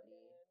off anybody.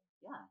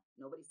 Yeah,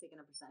 nobody's taking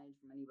a percentage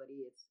from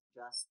anybody. It's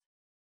just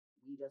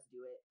we just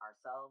do it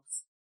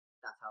ourselves.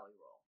 That's how we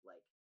roll.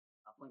 Like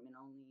appointment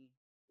only,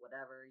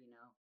 whatever,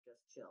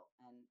 just chill.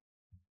 And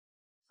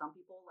some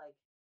people like.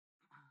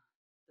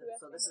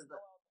 So this is the.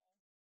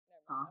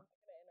 Huh? I'm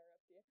gonna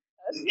interrupt you.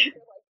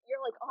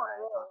 You're like on a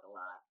roll. I talk a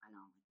lot. I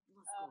know.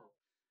 Let's go.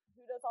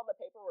 Who does all the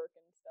paperwork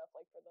and stuff,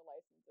 like for the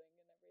licensing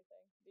and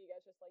everything? Do you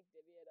guys just like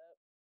divvy it up?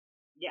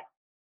 Yeah.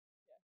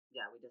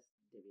 Yeah, we just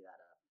divvy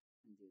that up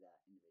and do that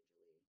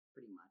individually,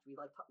 pretty much. We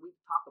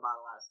talk about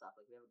a lot of stuff.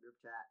 Like we have a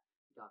group chat.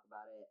 We talk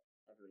about it.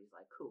 Everybody's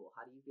like, "Cool.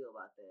 How do you feel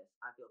about this?"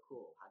 I feel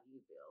cool. How do you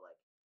feel? Like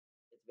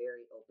it's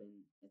very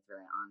open. It's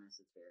very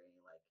honest. It's very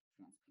like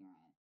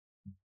transparent.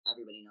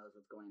 Everybody knows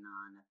what's going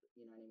on.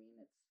 You know what I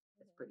mean?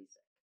 It's pretty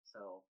sick.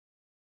 So,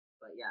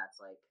 but yeah, it's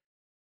like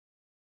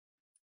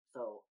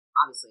so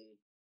obviously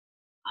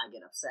I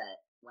get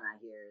upset when I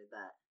hear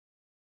that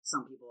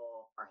some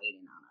people are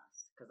hating on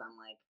us, because I'm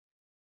like,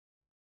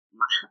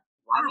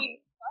 why? I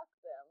mean, fuck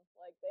them.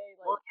 Like, they,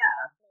 like, well,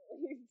 yeah,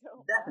 definitely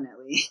don't.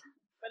 definitely.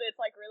 But it's,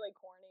 like, really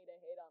corny to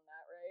hate on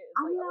that, right? It's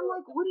I mean, I'm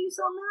like, what are you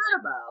so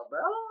mad about,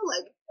 bro?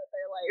 Like,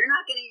 you're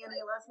not getting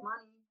any less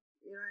money.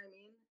 You know what I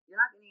mean?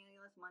 You're not getting any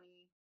less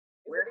money.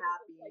 We're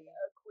happy. It's, like,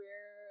 a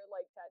queer,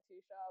 like,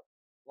 tattoo shop.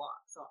 Well,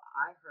 so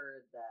I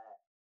heard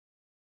that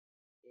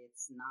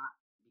it's not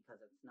because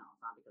it's not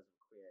because of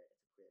queer.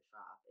 It's a queer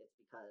shop. It's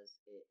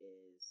because it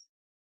is.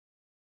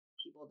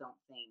 People don't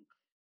think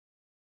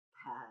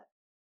that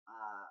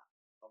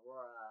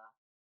Aurora,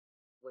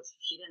 which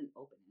she didn't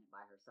open it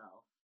by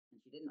herself,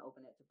 and she didn't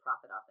open it to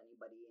profit off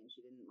anybody, and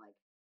she didn't like.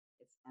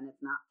 It's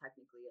not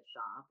technically a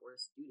shop or a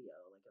studio,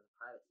 like a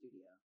private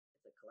studio.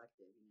 It's a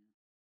collective, you know.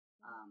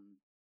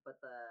 But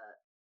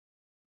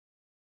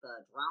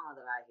the drama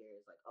that I hear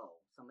is like, oh,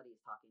 somebody's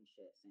talking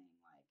shit,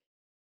 saying like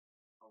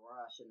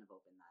Aurora shouldn't have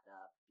opened that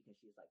up because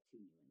she's like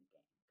too new in the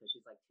game, because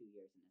she's like 2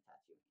 years into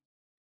tattooing.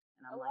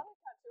 And I'm like, a lot of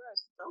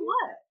tattooers, so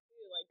what?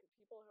 Like,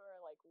 people who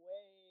are like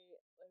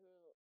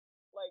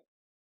like,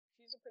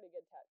 she's a pretty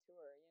good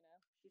tattooer, you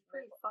know. She's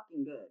pretty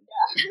fucking good.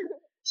 Yeah.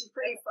 She's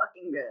pretty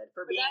fucking good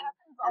for being,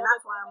 and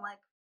that's why I'm like,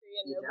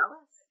 you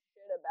jealous?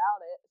 Shit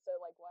about it. So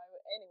like, why?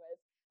 Anyways,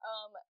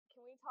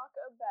 can we talk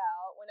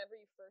about whenever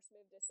you first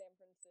moved to San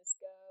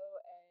Francisco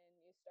and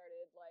you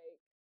started like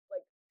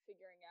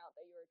figuring out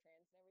that you were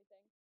trans and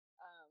everything?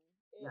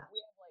 Yeah. We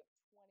have like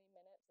 20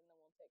 minutes, and then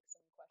we'll take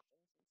some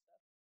questions and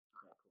stuff.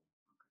 Okay, cool.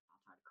 Okay,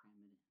 I'll try to cram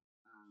it in.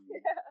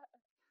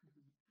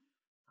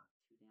 Talk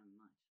too damn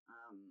much.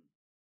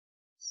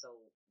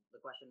 So the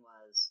question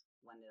was,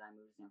 when did I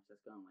move to San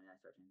Francisco and when did I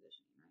start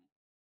transitioning, right?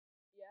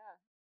 Yeah,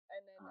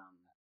 and then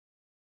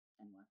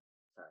and what?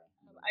 Sorry.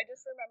 I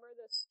just remember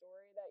this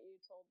story that you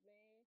told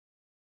me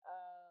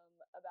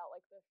about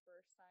like the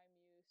first time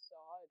you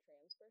saw a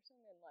trans person,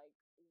 and like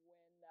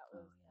when that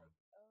was like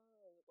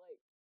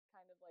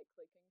kind of like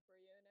clicking for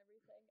you and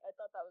everything. I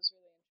thought that was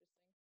really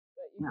interesting.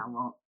 But you can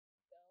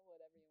tell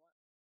whatever you want.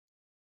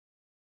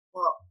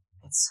 Well,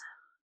 it's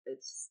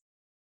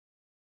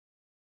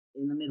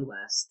in the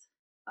Midwest,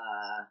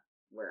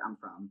 where I'm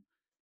from.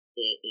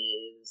 It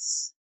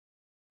is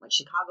like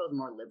Chicago's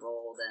more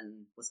liberal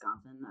than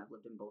Wisconsin. I've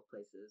lived in both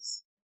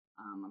places.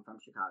 I'm from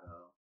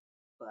Chicago,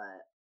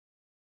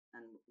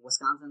 and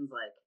Wisconsin's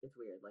like, it's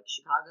weird. Like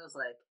Chicago's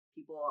like,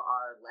 people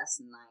are less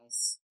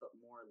nice but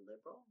more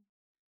liberal,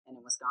 and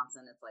in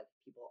Wisconsin it's like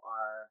people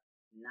are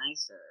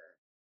nicer,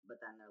 but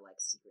then they're like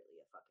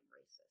secretly a fucking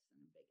racist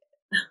and a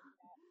bigot.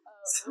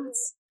 So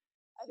it's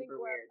I think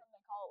super weird.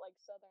 They call it like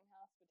Southern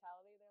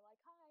hospitality. They're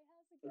like, "Hi,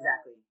 how's it going?"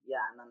 Exactly.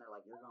 Yeah, and then they're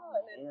like, "You're going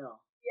to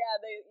hell."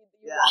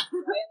 Yeah, walk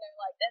away and they're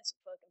like, "That's a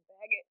fucking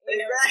faggot."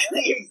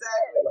 Exactly.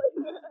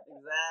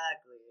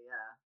 Exactly.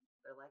 Yeah.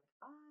 They're like,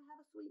 "Oh,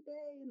 have a sweet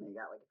day," and they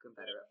got like a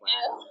Confederate flag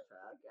on the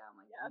truck. Yeah,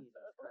 I'm like,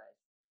 Jesus Christ.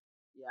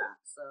 Yeah.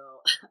 So,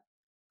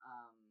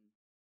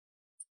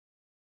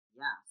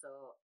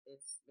 so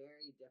it's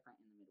very different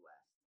in the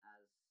Midwest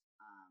as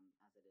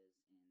it is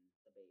in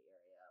the Bay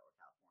Area or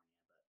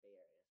California, but Bay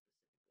Area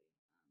specifically.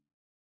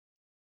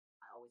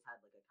 I always had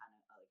like a kind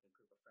of like a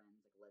group of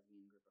friends, like a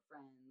lesbian group of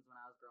friends when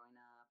I was growing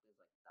up. It was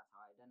like that's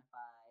how I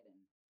identified,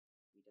 and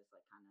we just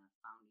like kind of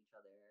found each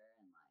other,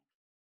 and like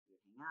we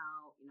would hang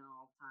out, you know,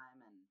 all the time.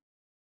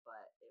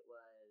 But it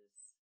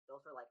was,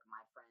 those were like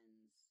my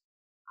friends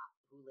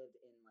who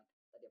lived in like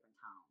a different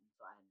town,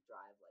 so I had to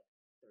drive like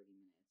 30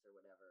 minutes or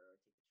whatever,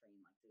 or take the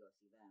train like to go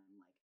see them.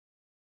 Like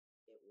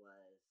they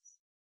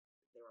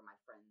were my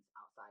friends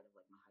outside of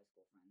like my high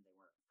school friends. They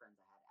weren't friends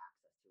I had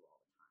access to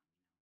all the time,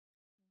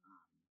 you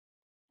know.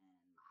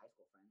 And my high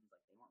school friends,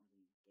 like, they weren't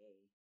really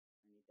gay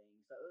or anything,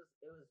 so it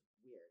was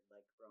weird.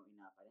 Like growing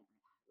up, I didn't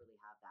really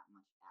have that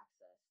much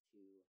access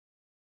to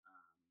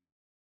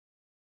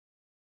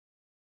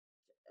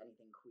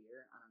anything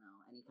queer. I don't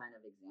know, any kind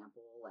of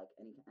example, like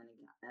any,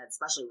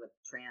 especially with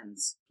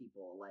trans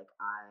people. Like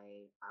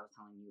I was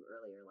telling you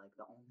earlier, like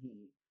the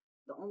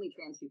only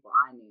trans people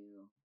I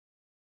knew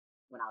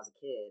when I was a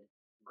kid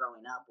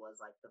growing up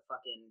was like the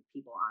fucking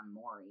people on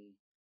Maury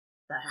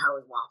that I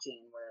was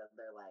watching, where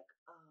they're like,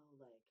 oh,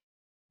 like,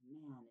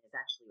 man, it's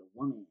actually a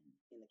woman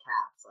in the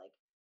caps, like,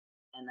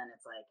 and then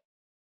it's like,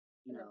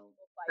 you know,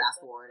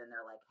 fast forward and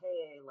they're like,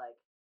 hey, like,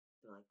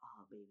 they're like,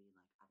 oh, baby,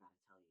 like, I gotta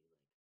tell you,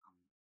 like,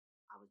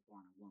 I was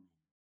born a woman,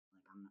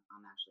 like,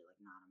 I'm actually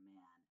like not a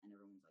man, and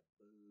everyone's like,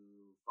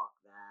 boo, fuck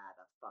that,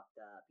 that's fucked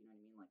up, you know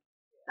what I mean? Like,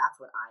 that's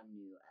what I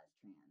knew as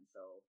trans.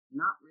 So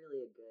not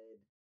really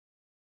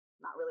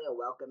a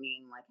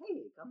welcoming, like,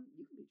 hey, come,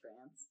 you can be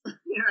trans.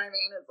 You know what I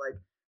mean? It's like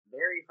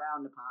very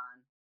frowned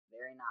upon,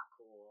 very not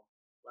cool.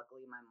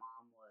 Luckily, my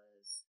mom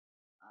was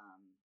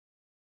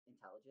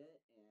intelligent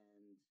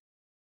and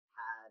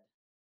had,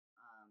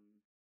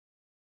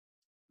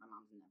 my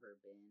mom's never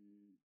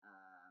been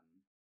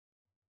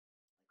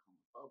like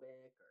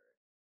homophobic or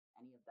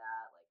any of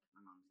that. Like,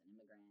 my mom's an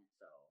immigrant,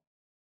 so,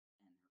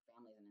 and her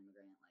family's an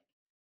immigrant. Like,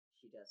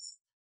 she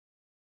just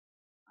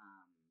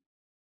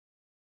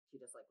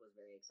just like was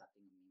very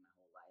accepting of me my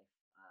whole life.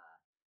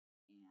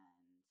 And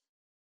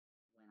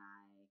when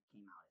I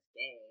came out as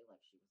gay,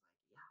 like she was like,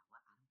 yeah,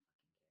 what? I don't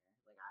fucking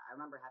care. Like I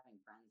remember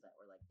having friends that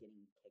were like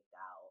getting kicked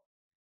out,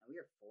 and we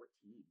were 14.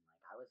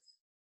 Like I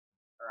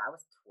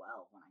was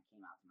 12 when I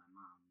came out to my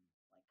mom.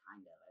 Like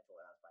kind of, I told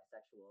her I was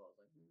bisexual. I was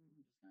like,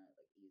 I'm just gonna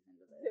like ease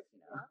into this,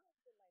 you know.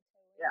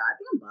 Yeah, I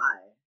think I'm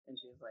bi, and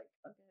she was like,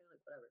 okay, like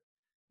whatever.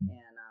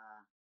 And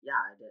yeah,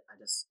 I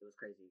just it was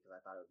crazy because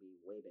I thought it would be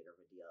way bigger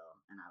of a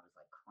deal, and I was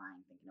like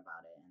crying thinking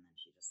about it, and then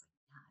she just like,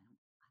 yeah,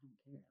 I don't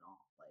care at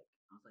all. Like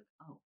I was like,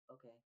 oh,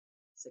 okay,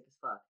 sick as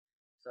fuck.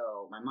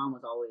 So my mom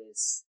was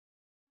always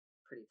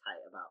pretty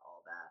tight about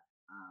all that.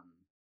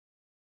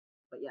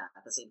 But yeah,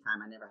 at the same time,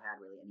 I never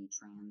had really any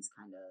trans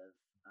kind of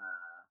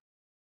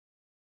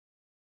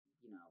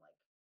like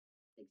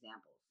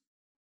examples.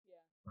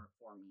 Yeah.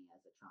 For me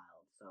as a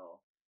child.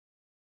 So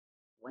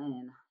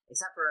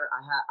except for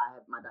I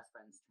have my best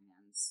friend's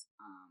trans,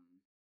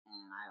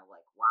 and I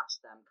like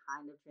watched them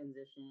kind of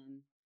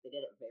transition. They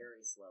did it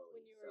very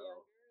slowly. When you were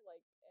younger,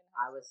 like in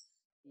I high was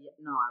school?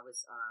 no, I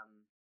was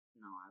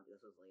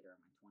this was later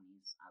in my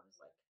 20s. I was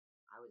like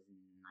I was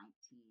 19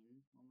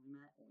 when we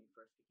met, when we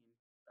first became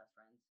best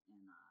friends,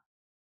 and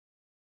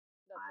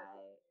that's like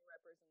the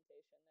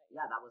representation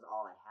that that was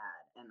all I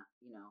had, and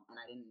and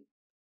I didn't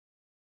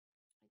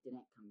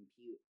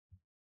compute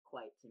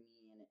quite to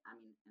me, and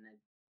I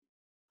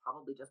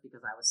probably just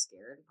because I was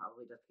scared,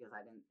 probably just because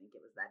I didn't think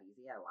it was that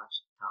easy. I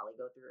watched Tali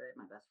go through it,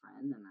 my best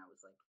friend, and I was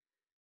like,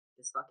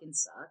 this fucking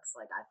sucks.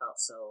 Like I felt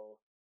so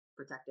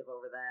protective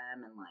over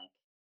them, and like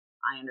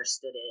I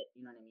understood it,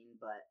 you know what I mean,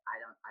 but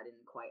I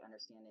didn't quite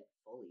understand it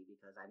fully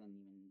because I didn't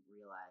even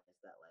realize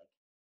that like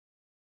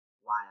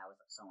why I was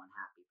so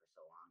unhappy for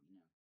so long, you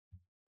know.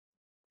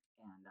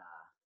 And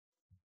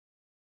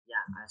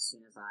yeah, as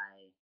soon as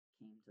I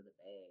came to the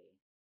Bay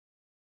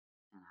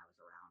and I was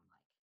around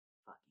like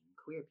fucking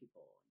queer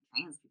people and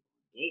trans people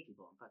and gay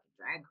people and fucking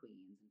drag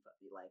queens and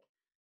fucking like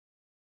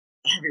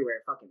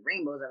everywhere, fucking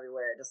rainbows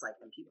everywhere, just like,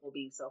 and people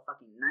being so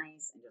fucking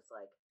nice and just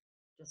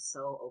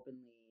so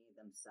openly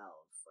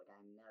themselves. Like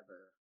I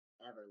never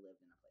ever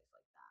lived in a place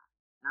like that.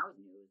 And I always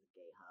knew it was a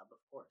gay hub,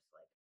 of course.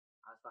 Like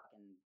I was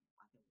fucking,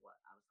 I think I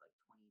was like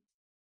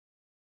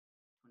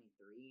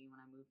 23 when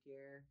I moved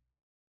here.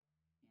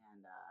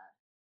 And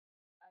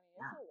I mean,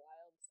 it's a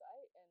wild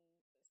sight, and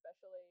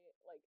especially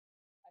like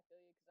I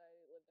feel you because I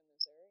lived in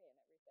Missouri and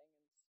everything,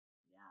 and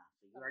yeah,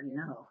 so you already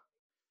know.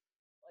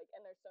 Like,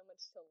 and there's so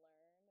much to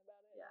learn about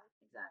it. Yeah,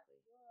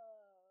 exactly.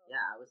 Whoa.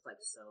 Yeah, I was like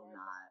so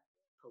not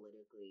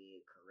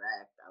politically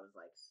correct. I was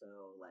like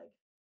so like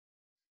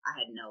I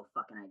had no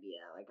fucking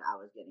idea. Like I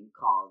was getting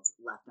called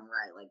left and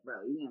right. Like,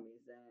 bro, you know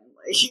what I'm saying?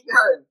 Like you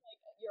gotta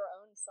like your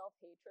own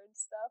self-hatred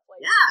stuff.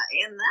 Like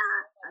and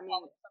that. Like, I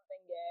mean,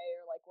 something gay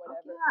or like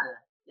whatever.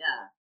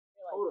 Yeah.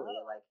 You're like,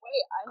 totally. oh, Like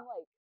wait, I'm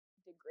like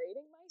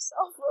degrading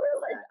myself, or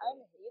like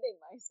I'm hating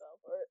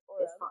myself, or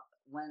it's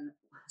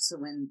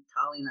when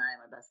Tali and I,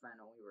 my best friend,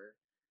 when we were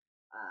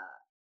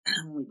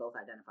when we both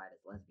identified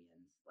as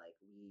lesbians, like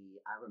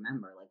I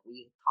remember like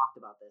we talked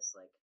about this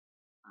like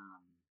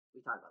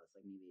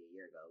maybe a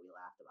year ago. We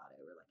laughed about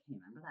it. We were like, hey,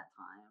 remember that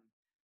time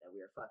that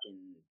we were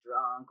fucking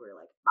drunk? We were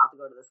like about to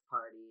go to this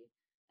party,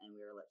 and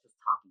we were like just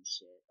talking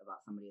shit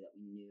about somebody that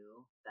we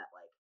knew that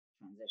like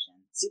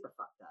transitioned. Super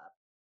fucked up.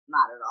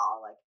 Not at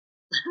all. Like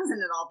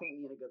doesn't at all paint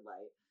me in a good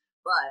light.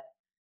 But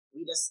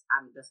I'm just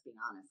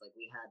being honest. Like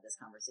we had this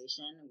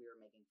conversation, and we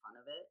were making fun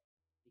of it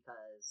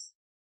because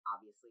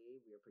obviously we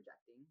were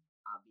projecting.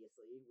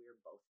 Obviously we were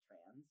both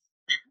trans,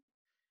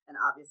 and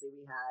obviously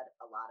we had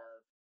a lot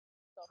of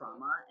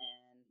trauma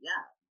and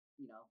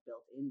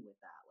built in with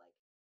that, like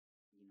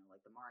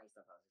like the Mari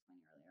stuff I was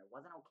explaining earlier. It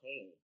wasn't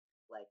okay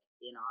like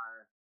in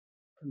our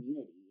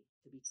community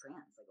to be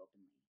trans like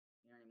openly,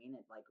 you know what I mean?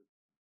 It like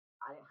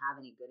I didn't have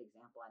any good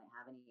example. I didn't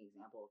have any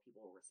example of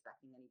people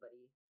respecting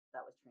anybody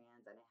that was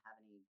trans. I didn't have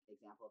any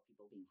example of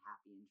people being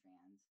happy in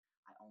trans.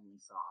 I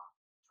only saw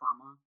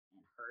trauma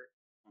and hurt,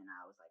 and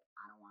I was like,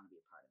 I don't want to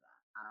be a part of that.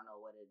 I don't know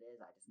what it is.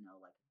 I just know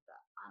like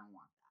that I don't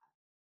want that,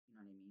 you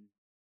know what I mean?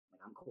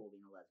 Like I'm cool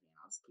being a lesbian.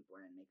 I'll just keep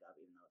wearing makeup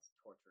even though it's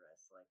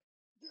torturous. Like,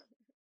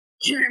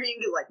 you know what I mean?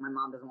 Because like my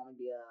mom doesn't want me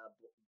to be a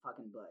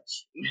fucking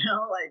butch. You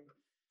know, like,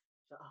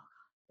 oh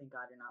god, thank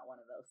God you're not one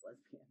of those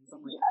lesbians.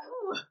 I'm like,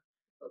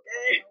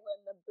 okay.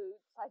 In the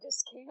boots, I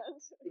just can't.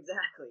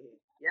 Exactly.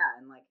 Yeah,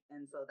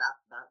 and so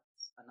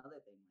that's another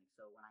thing. Like,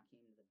 so when I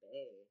came to the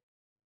Bay,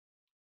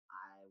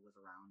 I was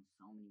around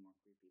so many more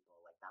queer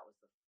people. Like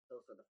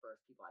those were the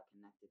first people I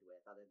connected with,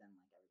 other than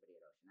like everybody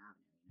at Ocean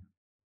Avenue, you know.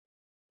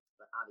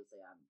 But obviously,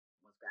 I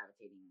was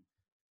gravitating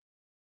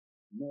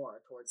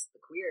more towards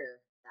the queer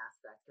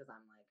aspect because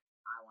I'm like,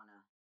 I want to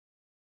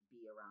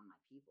be around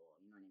my people.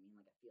 You know what I mean?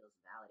 Like it feels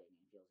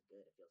validating, it feels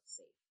good, it feels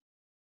safe.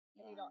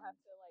 And you don't have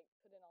to like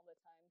put in all the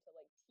time to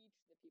like teach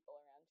the people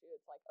around you.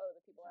 It's like, oh,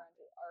 the people around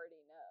you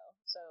already know.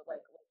 So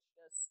like let's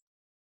just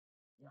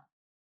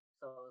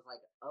So it was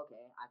like,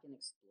 okay, I can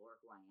explore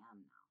who I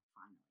am now,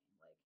 finally.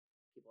 Like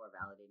people are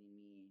validating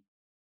me.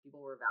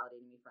 People were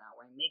validating me for not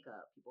wearing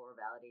makeup. People were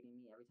validating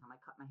me every time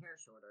I cut my hair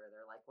shorter.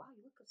 They're like, wow,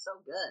 you look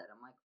so good. I'm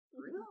like,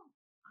 real?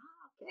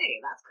 Okay,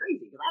 that's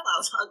crazy, because I thought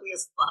I was ugly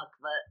as fuck,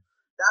 but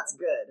that's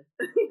good.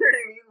 You know what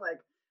I mean?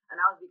 Like, and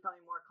I was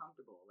becoming more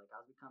comfortable. Like,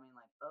 I was becoming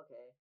like,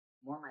 okay,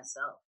 more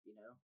myself, you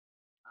know?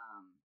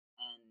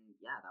 And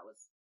yeah, that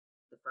was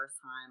the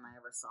first time I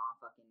ever saw a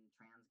fucking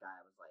trans guy.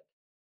 I was like,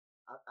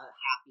 a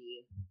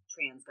happy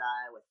trans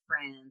guy with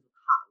friends, with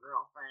hot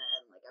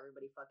girlfriend, like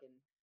everybody fucking,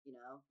 you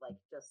know, like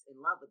just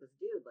in love with this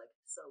dude, like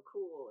so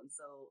cool and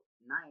so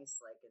nice,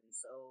 like, and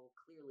so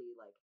clearly,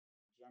 like,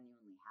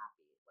 genuinely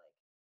happy. Like,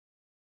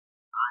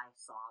 I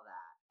saw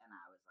that and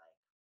I was like,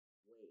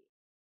 wait,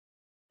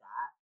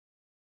 that,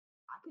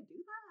 I could do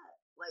that?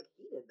 Like,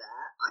 he did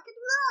that. I could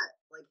do that.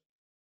 Like,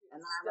 and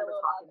then I remember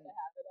talking, and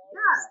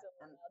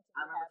I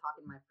remember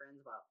talking to my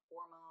friends about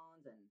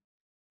hormones and,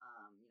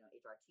 you know,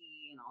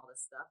 HRT and all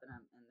this stuff, and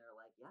they're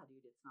like, yeah,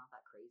 dude, it's not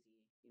that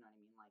crazy. You know what I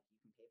mean? Like, you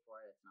can pay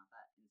for it. It's not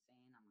that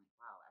insane. I'm like,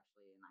 wow,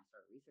 actually, and I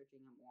started researching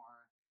it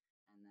more,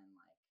 and then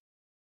like,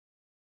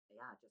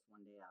 yeah, just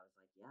one day I was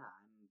like, yeah,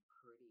 I'm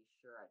pretty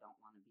sure I don't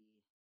want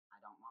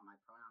my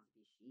pronouns to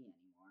be she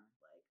anymore.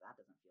 Like, that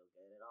doesn't feel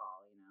good at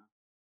all, you know?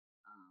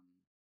 Um,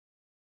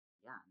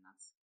 yeah, and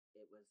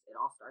it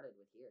all started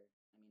with here.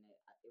 I mean,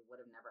 it would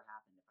have never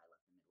happened if I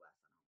left the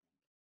Midwest, I don't think.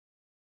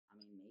 I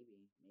mean,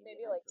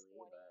 maybe like 20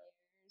 but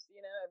years,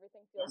 you know,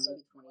 everything feels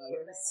maybe so 20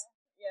 years. there.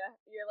 Yeah,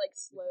 you're like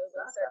slowly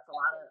That's start a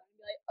lot of, and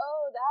be like,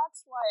 oh,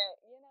 that's why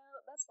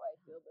that's why I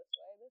feel this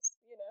way. This,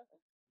 you know.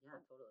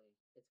 Yeah, totally.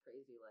 It's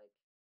crazy. Like,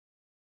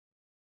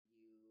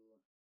 you,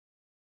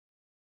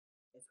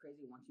 it's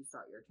crazy once you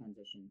start your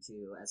transition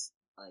to, as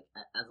like,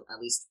 as at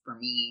least for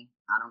me,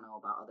 I don't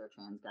know about other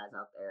trans guys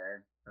out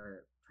there,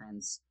 or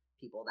trans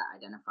people that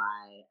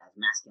identify as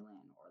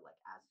masculine or like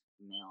as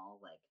male,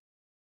 like,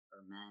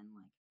 or men.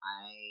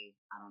 Like,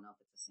 I don't know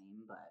if it's the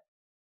same, but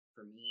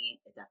for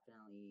me, it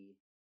definitely,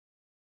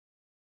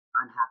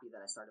 I'm happy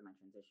that I started my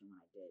transition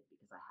when I did,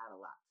 because I had a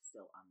lot to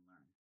still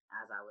unlearn.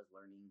 As I was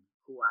learning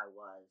who I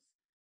was,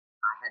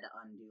 I had to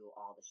undo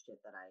all the shit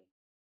that I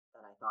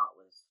thought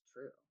was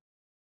true.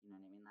 You know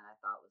what I mean? That I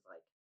thought was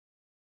like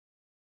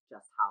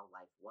just how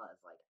life was.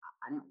 Like,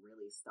 I didn't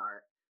really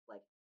start,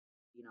 like,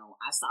 you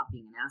know, I stopped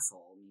being an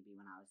asshole maybe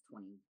when I was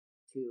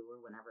 22, or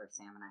whenever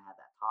Sam and I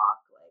had that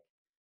talk, like,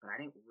 but I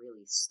didn't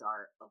really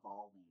start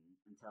evolving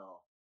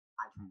until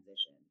I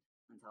transitioned,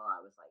 until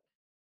I was like,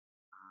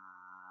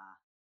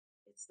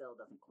 it still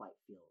doesn't quite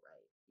feel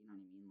right. You know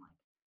what I mean? Like,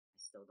 I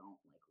still don't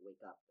like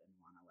wake up and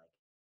want to like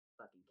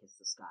fucking kiss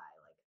the sky,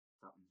 like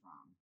something's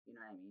wrong. You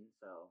know what I mean?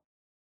 So,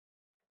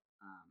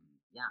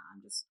 yeah,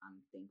 I'm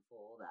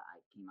thankful that I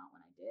came out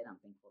when I did. I'm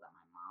thankful that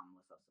my mom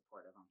was so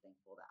supportive. I'm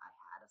thankful that I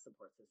had a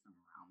support system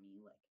around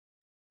me. Like,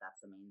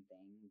 that's the main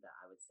thing that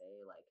I would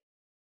say. Like,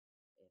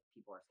 if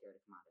people are scared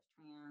to come out as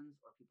trans,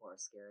 or people are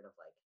scared of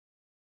like,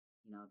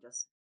 you know,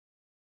 just,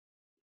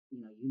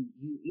 you know,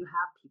 you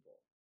have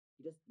people.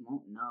 You just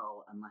won't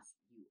know unless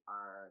you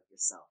are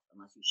yourself,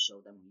 unless you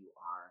show them who you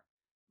are.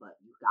 But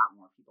you've got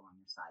more people on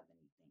your side than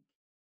you think.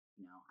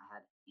 You know, I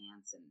had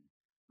aunts, and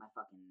my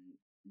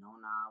fucking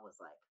Nona was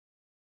like,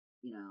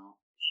 you know,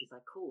 she's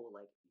like, cool,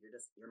 like,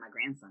 you're my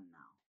grandson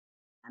now.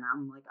 And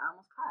I'm like, I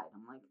almost cried.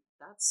 I'm like,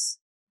 I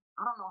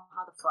don't know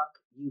how the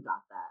fuck you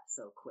got that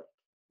so quick.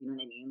 You know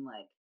what I mean?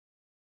 Like,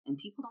 and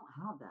people don't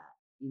have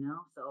that, you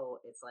know? So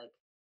it's like,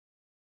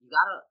 you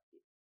gotta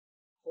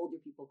hold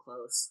your people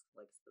close.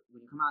 Like,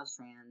 when you come out as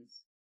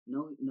trans,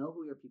 know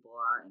who your people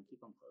are and keep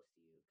them close to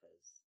you,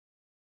 because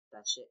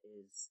that shit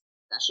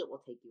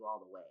will take you all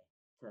the way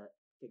to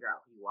figure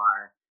out who you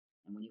are.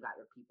 And when you got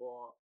your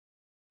people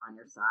on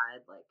your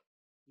side, like,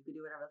 you can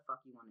do whatever the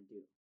fuck you want to do,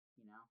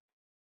 you know?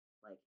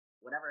 Like,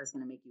 whatever is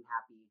going to make you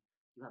happy,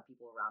 you have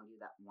people around you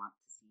that want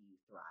to see you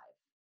thrive.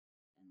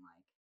 And,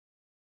 like,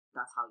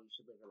 that's how you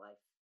should live your life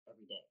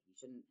every day. You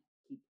shouldn't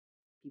keep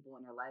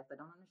people in your life that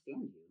don't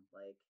understand you.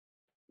 Like,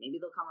 maybe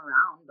they'll come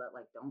around, but,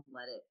 like, don't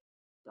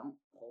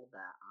hold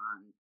that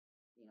on,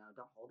 you know,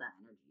 don't hold that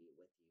energy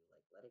with you.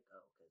 Like, let it go,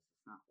 because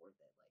it's not worth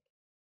it. Like,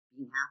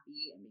 being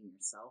happy and being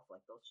yourself,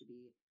 like, those should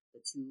be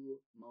the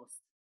two most,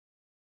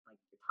 like,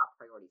 your top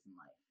priorities in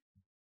life,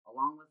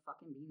 along with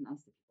fucking being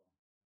nice to people.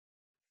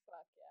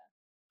 Fuck yeah.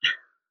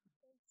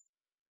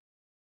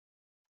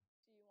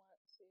 Do you want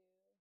to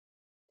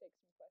take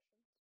some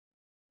questions?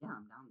 Yeah,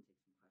 I'm down to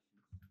take some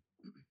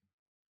questions.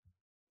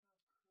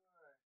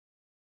 Okay.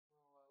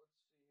 Well, let's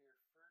see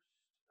here.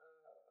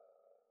 First,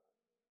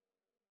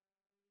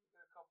 we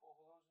got a couple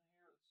hellos in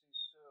here. Let's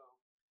see. So,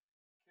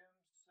 Kim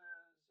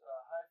says,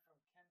 hi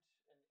from Kent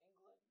in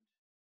England.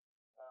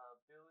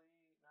 Billy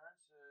Narn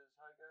says,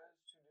 hi guys,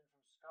 tuned in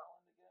from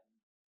Scotland again.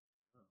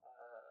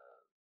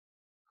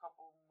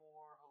 Couple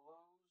more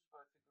hellos,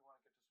 but I think we want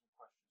to get to some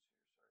questions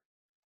here. Sorry.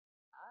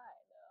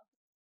 I know.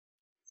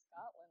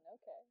 Scotland,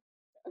 okay.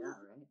 Yeah,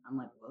 right? I'm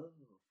like, whoa,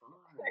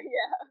 far.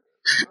 Yeah.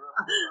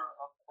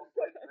 Up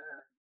late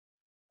there.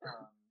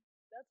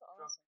 That's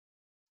awesome.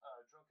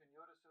 Drunken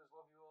Yoda says,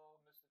 love you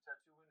all. Missed the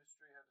tattoo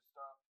industry. Had to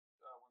stop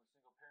when the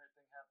single parent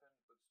thing happened,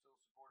 but still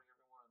supporting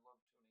everyone and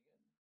love tuning in.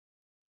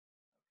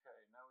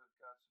 Okay, now we've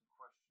got some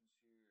questions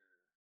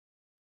here.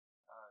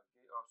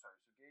 Sorry.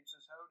 So Gage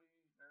says howdy.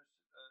 Nurse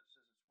says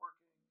it's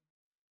working.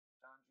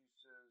 Donji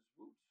says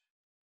woot.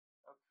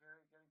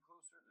 Okay, getting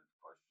closer to the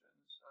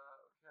questions.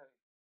 Okay.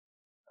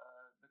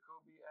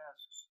 Nakobe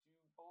asks, do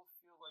you both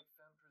feel like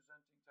femme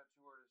presenting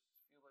tattoo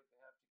artists feel like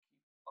they have to keep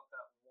up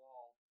that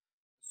wall,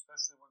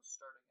 especially when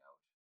starting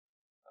out?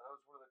 That was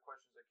one of the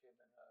questions that came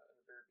in the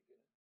very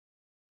beginning.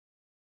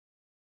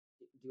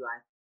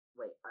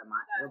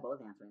 We're both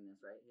answering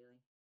this, right,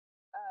 Haley?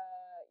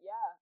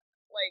 Yeah.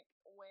 Like,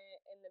 when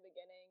in the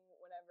beginning,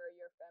 whenever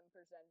you're femme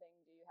presenting,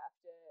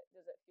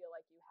 does it feel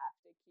like you have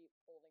to keep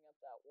holding up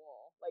that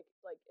wall? Like,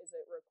 is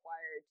it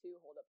required to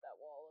hold up that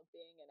wall of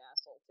being an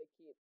asshole to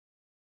keep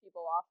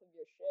people off of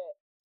your shit?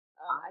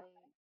 I don't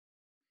know.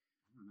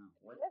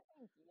 I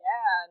think,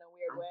 yeah, in a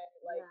weird way.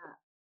 Like,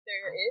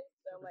 there is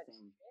so much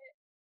shit.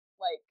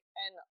 Like,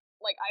 and,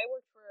 like, I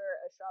worked for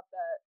a shop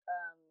that,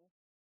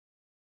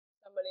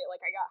 somebody, like,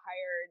 I got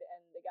hired,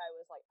 and the guy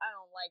was like, I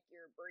don't like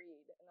your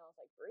breed. And I was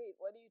like, breed?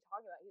 What are you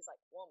talking about? He's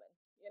like, woman,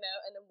 you know,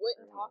 and then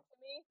wouldn't talk to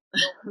me.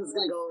 It was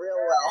going to go real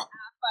well.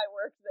 Half I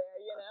worked there,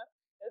 you know?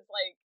 It's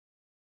like,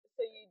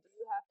 so you do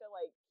have to,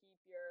 like,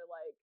 keep your,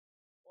 like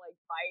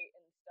bite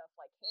and stuff,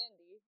 like,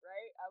 handy,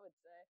 right? I would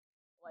say.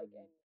 Like,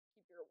 and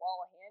keep your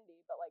wall handy,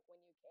 but, like, when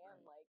you can,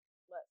 like,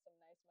 let some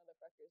nice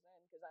motherfuckers in,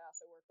 because I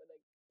also worked with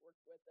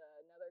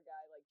another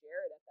guy, like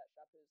Jared, at that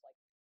shop, who was, like,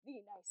 the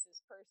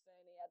nicest person.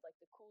 He had, like,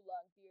 the cool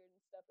long beard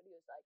and stuff, and he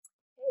was like,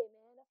 hey,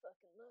 man, I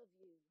fucking love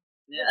you.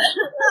 Yeah. It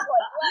was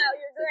like, wow,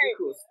 you're great.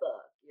 Cool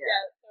stuff.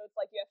 Yeah, so it's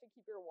like you have to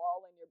keep your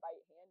wall and your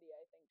bite handy,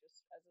 I think,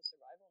 just as a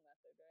survival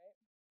method, right?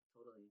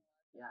 Totally.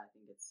 Yeah, I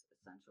think it's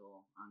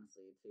essential,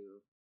 honestly,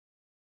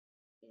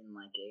 in,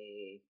 like,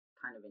 a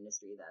kind of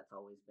industry that's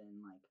always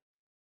been, like,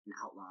 an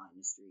outlaw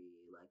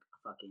industry, like,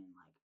 fucking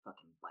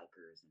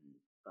bikers and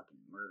fucking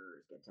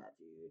murderers get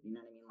tattooed. You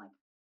know what I mean? Like,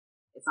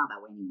 it's not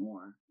that way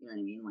anymore. You know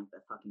what I mean? Like,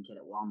 the fucking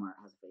kid at Walmart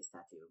has a face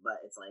tattoo,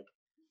 but it's like,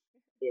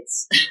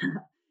 it's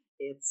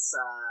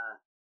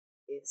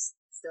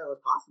still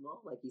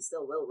possible. Like, you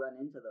still will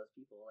run into those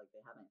people. Like,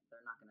 they're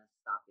not gonna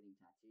stop getting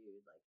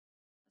tattooed. Like,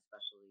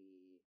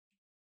 especially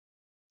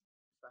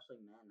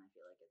men. I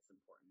feel like it's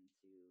important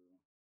to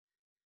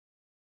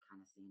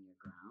kind of stand your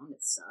ground.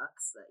 It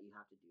sucks that you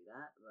have to do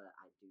that, but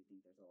I do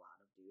think there's a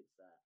lot of dudes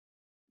that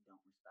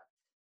don't respect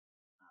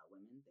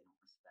women. They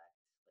don't respect,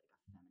 like, a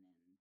feminine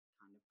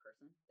kind of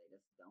person. They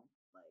just don't,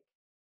 like,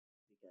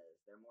 because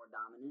they're more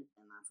dominant,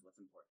 and that's what's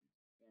important.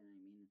 You know what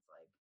I mean? It's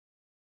like,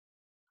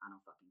 I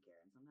don't fucking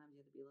care. And sometimes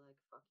you have to be like,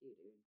 fuck you,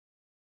 dude.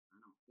 I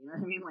don't, you know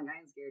what I mean? Like, I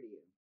ain't scared of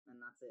you, and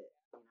that's it.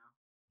 You know?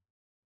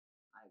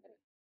 I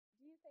agree.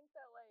 Do you think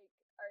that, like,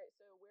 alright,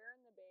 so we're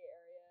in the Bay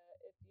Area,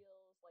 it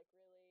feels like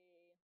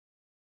really,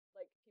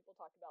 like, people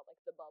talk about,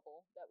 like, the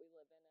bubble that we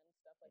live in and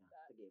stuff like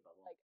that. The gay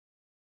bubble. Like,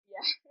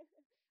 yeah.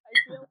 I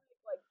feel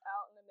like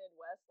out in the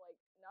Midwest, like,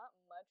 not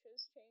much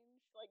has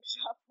changed, like,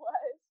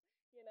 shop-wise,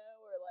 you know,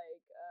 or,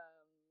 like,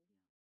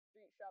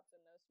 street shops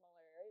in those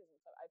smaller areas and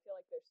stuff. I feel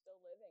like they're still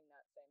living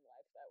that same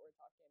life that we're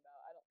talking about.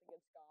 I don't think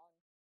it's gone,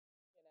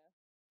 you know?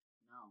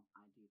 No,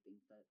 I do think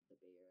that the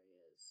Bay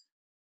Area is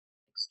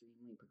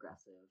extremely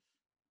progressive.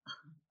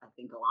 I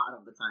think a lot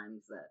of the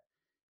times that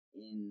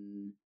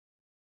in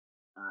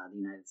the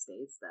United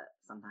States, that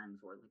sometimes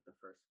we're, like, the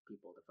first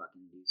people to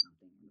fucking do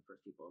something, and the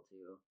first people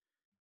to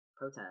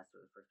protest,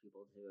 or the first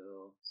people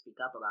to speak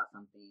up about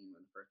something,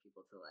 or the first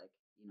people to, like,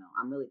 you know,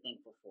 I'm really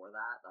thankful for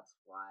that. That's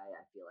why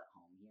I feel at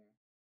home here,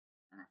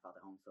 and I felt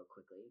at home so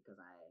quickly, because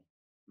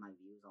my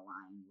views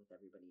align with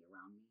everybody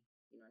around me.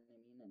 You know what I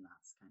mean? And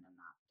that's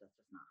just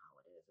not how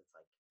it is. It's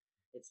like,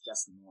 it's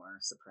just more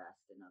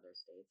suppressed in other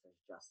states.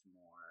 There's just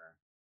more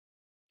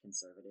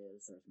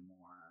conservatives. There's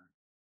more,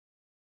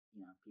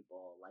 you know,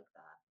 people like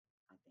that.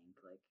 I think,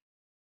 like,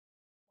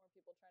 More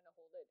people trying to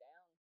hold it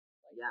down.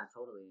 Like, yeah,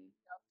 totally.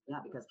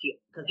 Yeah, because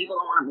people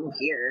don't want to move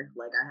here.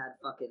 Like, I had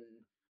fucking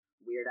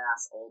weird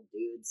ass old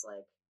dudes,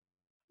 like,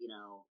 you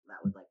know,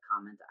 that would, like,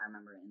 comment. I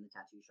remember in the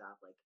tattoo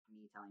shop, like,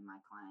 me telling my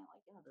client,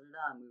 like, yeah,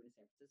 I'm moving to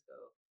San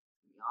Francisco.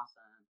 It's gonna be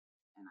awesome.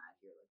 And I'd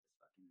hear, like, this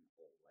fucking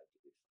old white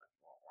dude like,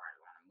 well, why do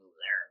you want to move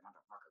there?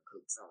 Motherfucker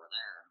coops over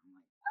there. I'm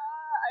like,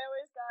 I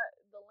always got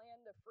the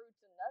land of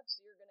fruits and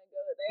nuts. You're gonna go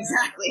there.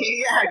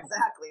 Exactly. Yeah,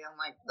 exactly. I'm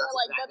like, that's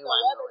like, exactly but the why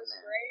I'm going weather's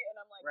there. great, and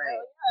I'm like, Right.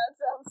 oh yeah, that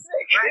sounds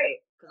sick. Right.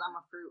 Because I'm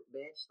a fruit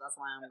bitch. That's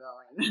why I'm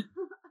going.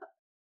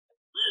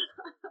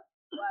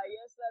 Wow,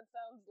 yes, that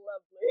sounds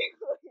lovely.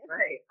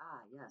 Right.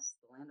 Ah, yes,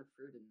 the land of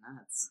fruit and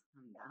nuts.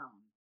 I'm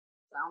down.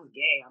 Sounds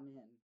gay. I'm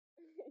in.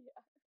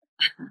 Yeah.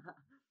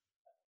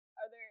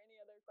 Are there any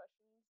other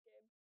questions,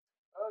 Gabe?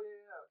 Oh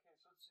yeah. Okay,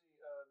 so let's see.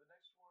 The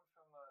next one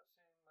from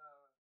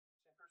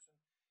same person.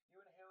 You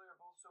and Haley are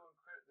both so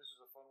incredible. This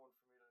is a fun one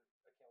for me.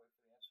 I can't wait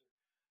for the answer.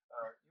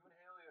 You and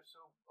Haley are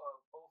so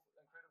both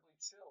incredibly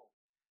chill.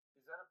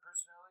 Is that a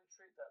personality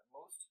trait that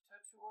most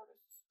tattoo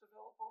artists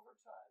develop over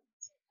time?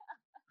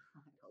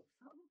 I hope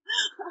so.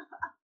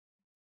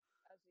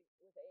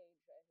 With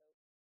age, I hope.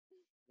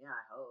 Yeah,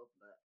 I hope,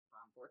 but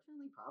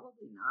Unfortunately,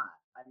 probably not.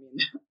 I mean,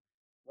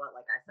 what,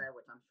 like I said,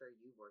 which I'm sure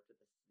you've worked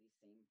with these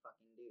same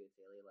fucking dudes,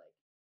 really, like,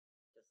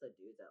 just the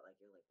dudes that, like,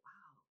 you're like,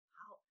 wow,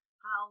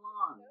 how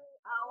long?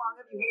 How long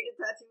have you hated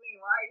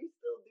tattooing? Why are you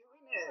still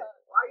doing it?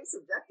 Why are you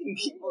subjecting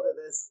people to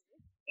this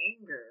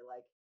anger?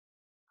 Like,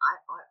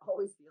 I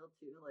always feel,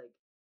 too, like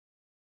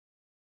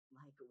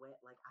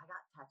I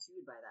got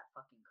tattooed by that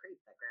fucking creep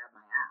that grabbed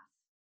my ass.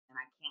 And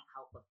I can't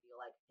help but feel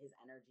like his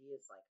energy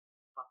is, like,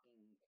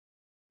 fucking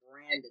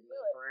branded me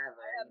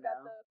forever, I have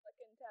got the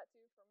fucking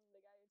tattoo from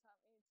the guy who taught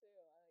me too.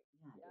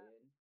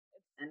 Dude.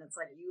 It's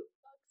like it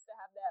sucks to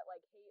have that like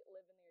hate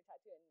live in your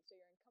tattoo, and so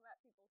you're gonna come at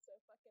people so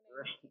fucking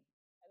angry, right.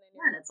 and then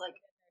you're it's like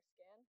in their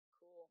skin.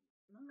 Cool.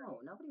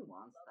 No, nobody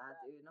wants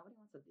that, dude. Nobody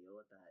wants to deal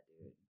with that,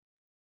 dude.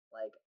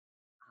 Like,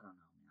 I don't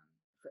know, man.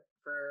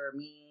 For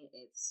me,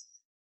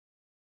 it's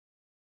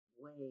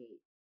way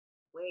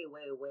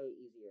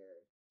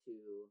easier to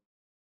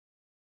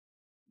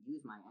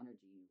use my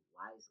energy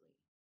wisely.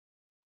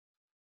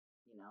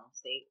 You know,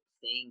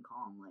 staying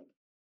calm. Like,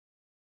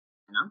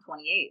 and I'm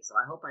 28, so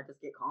I hope I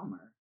just get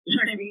calmer. You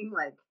know what I mean?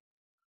 Like,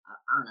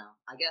 I don't know.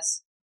 I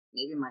guess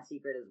maybe my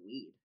secret is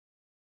weed,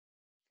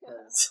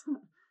 because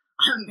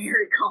I'm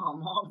very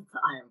calm all the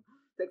time.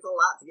 It takes a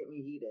lot to get me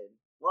heated.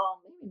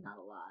 Well, maybe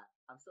not a lot.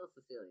 I'm still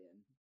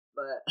Sicilian,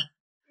 but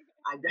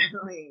I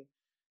definitely,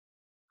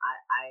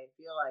 I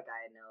feel like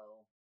I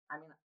know. I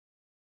mean,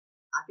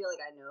 I feel like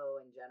I know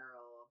in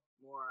general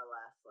more or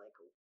less like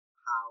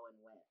how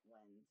and when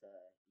to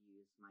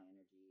use my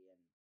energy, and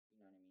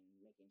you know what I mean,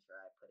 making sure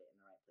I put it in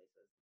the right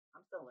places.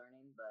 I'm still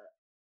learning, but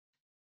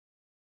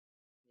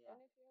yeah. And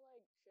if you're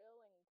like chill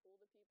and cool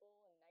to people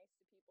and nice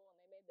to people,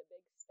 and they made the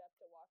big step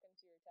to walk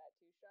into your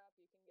tattoo shop,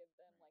 you can give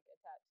them like a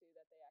tattoo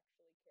that they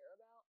actually care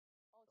about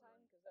all the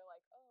time, because they're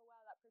like, oh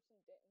wow, that person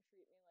didn't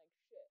treat me like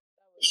shit.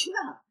 That was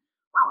yeah.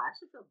 Wow, I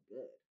actually feel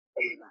good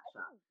in that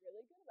shop. I feel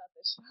really good about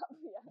this shop.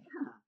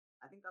 Yeah.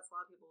 I think that's a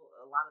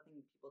lot of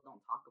things people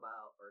don't talk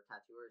about, or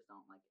tattooers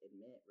don't like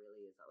admit,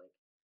 really, is that like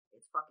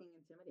it's fucking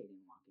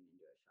intimidating walking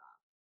into a shop.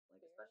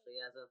 Like, especially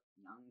as a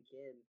young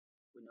kid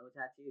with no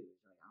tattoos.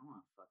 You're like, I don't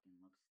want to fucking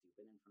look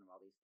stupid in front of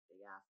all these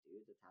big ass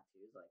dudes with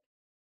tattoos, like,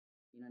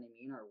 you know what I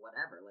mean, or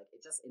whatever. Like,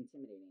 it's just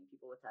intimidating.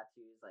 People with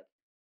tattoos like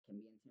can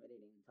be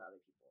intimidating to other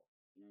people.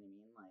 You know what I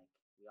mean? Like,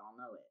 we all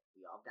know it.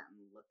 We all gotten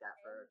looked at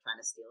for trying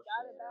to steal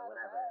shit or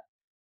whatever.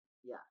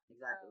 Yeah,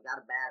 exactly. We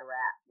got a bad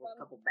rap. We're a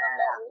couple bad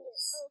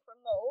apples. From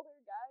the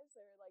older guys,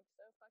 they're like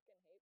so fucking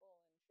hateful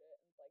and shit,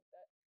 and it's like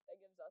that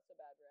gives us a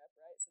bad rep,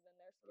 right? So then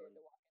they're scared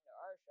to walk into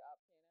our shop,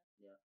 you know?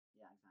 Yeah,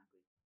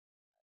 exactly.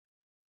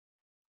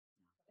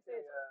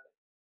 Okay,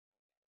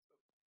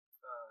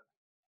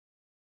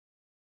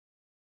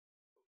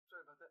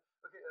 sorry about that.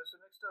 Okay, so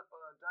next up,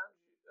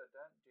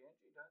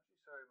 Danji,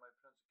 sorry, my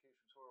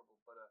pronunciation's horrible,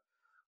 but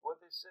what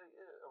they say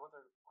is, or what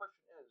their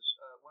question is,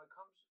 when it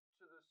comes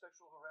to the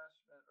sexual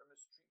harassment or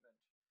mistreatment,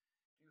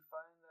 do you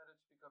find that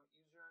it's become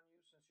easier on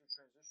you since your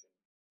transition?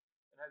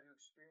 And have you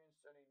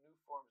experienced any new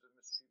forms of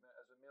mistreatment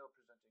as a male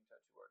presenting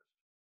tattoo artist?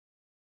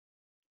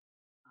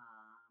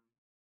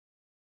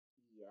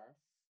 Yes.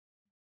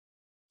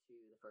 To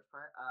the first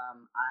part,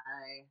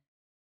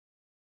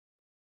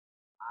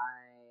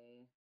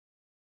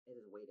 it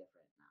is way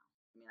different now.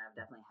 I mean, I've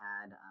definitely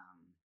had,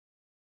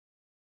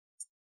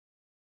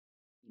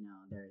 you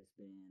know, there's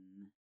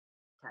been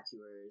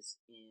tattooers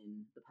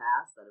in the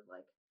past that have,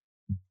 like,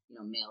 you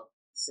know,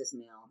 cis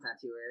male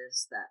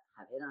tattooers that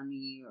have hit on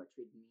me or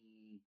treated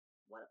me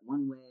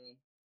one way,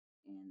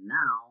 and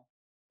now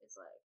it's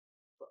like,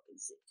 fucking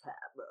sick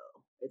tat, bro.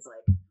 It's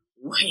like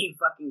way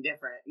fucking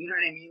different. You know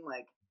what I mean?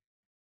 Like,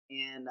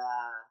 and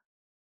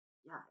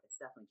yeah, it's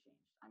definitely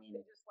changed. I mean,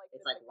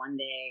 it's like one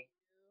day,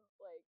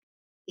 like,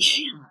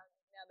 yeah,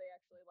 now they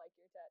actually like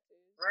your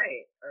tattoos,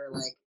 right? Or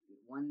like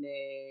one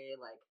day,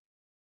 like,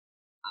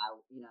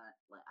 you know,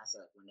 like I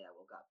say, like one day I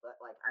woke up, but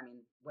like, I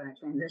mean, when I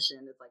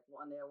transitioned, it's like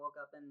one day I woke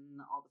up and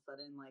all of a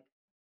sudden, like,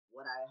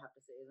 what I have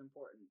to say is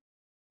important.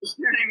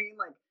 You know what I mean?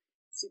 Like,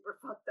 super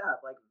fucked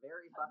up, like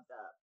very fucked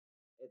up.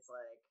 It's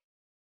like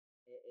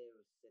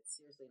it's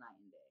seriously night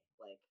and day.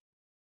 Like,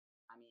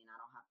 I mean, I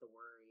don't have to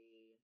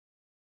worry,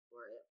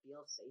 or it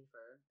feels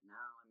safer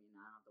now. I mean,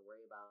 I don't have to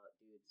worry about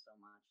dudes so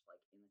much,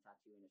 like in the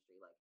tattoo industry,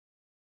 like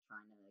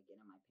trying to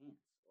get in my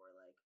pants or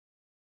like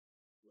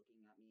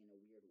looking at me in a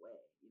weird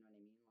way. You know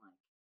what I mean? Like,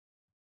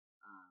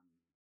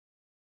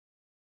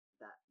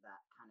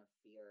 that kind of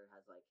fear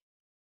has like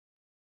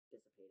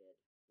dissipated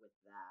with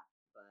that,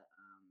 but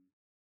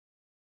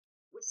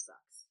which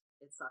sucks.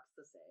 It sucks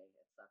to say.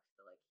 It sucks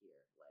to like hear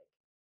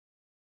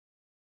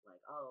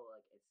like oh,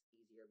 like it's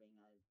easier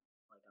being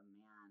a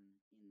man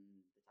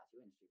in the tattoo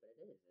industry, but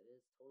it is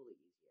totally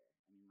easier.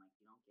 I mean, like,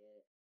 you don't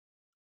get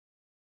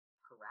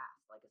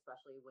harassed, like,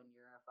 especially when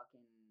you're a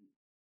fucking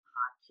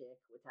hot chick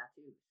with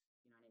tattoos.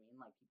 You know what I mean?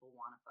 Like, people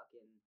want to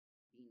fucking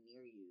be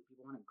near you.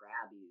 People want to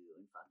grab you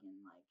and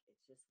fucking, like,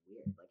 it's just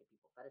weird. Like, if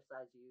people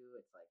fetishize you,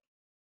 it's like,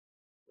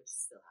 which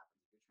still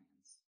happens if you're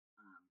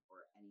trans,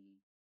 or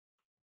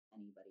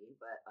anybody.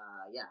 But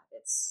yeah,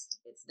 it's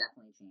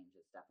definitely changed.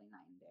 It's definitely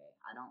night and day.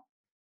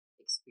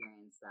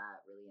 experience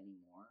that really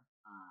anymore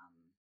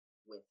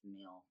with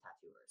male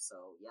tattooers.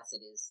 So yes,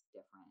 it is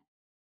different.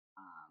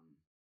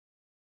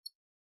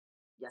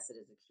 Yes, it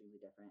is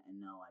extremely different, and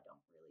no, I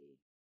don't really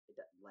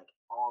like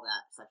all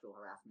that sexual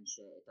harassment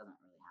shit. It doesn't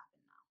really happen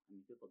now. I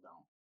mean, people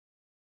don't.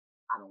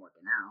 I've been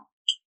working out,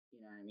 you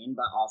know what I mean.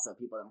 But also,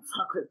 people don't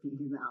fuck with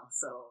me now.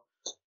 So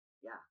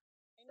yeah,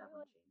 it's And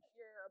definitely changed.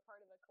 you're a part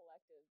of a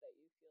collective that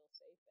you feel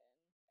safe in.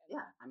 And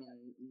Yeah, I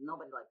mean,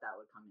 nobody like that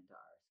would come into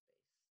our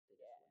space. They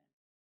just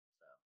wouldn't.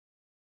 So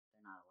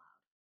they're not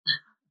allowed.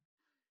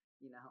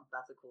 You know,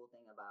 that's a cool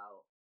thing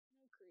about.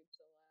 No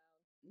creeps allowed.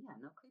 Yeah,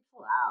 no creeps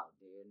allowed,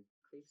 dude.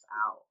 Creeps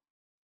out.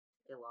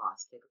 Get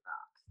lost, kick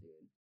rocks,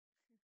 dude.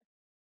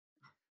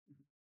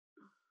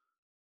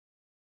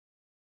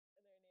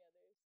 Are there any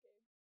others,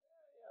 Gabe?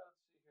 Yeah,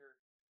 let's see here.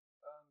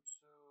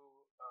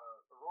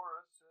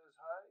 Aurora says,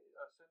 hi,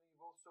 sending you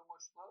both so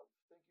much love.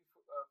 Thank you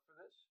for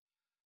this.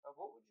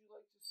 What would you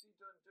like to see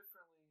done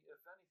differently,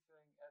 if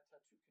anything, at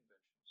tattoo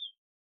conventions?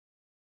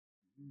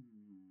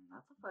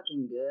 That's a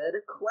fucking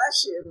good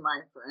question,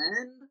 my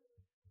friend.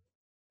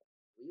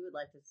 We would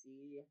like to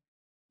see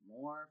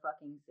more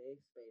fucking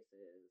safe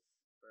spaces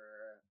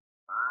for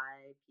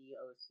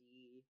bi-TPOC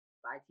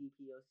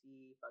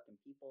fucking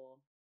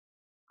people.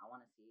 I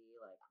want to see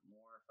like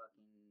more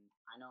fucking.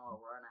 I know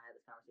Aurora and I had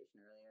this conversation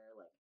earlier.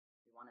 Like,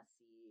 we want to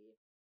see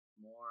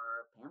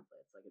more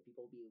pamphlets. Like, if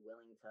people be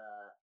willing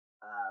to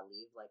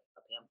leave like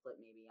a pamphlet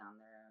maybe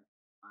on their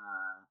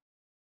I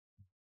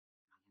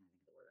can't think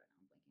of the word right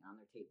now. I'm blanking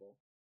on their table.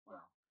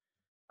 Wow.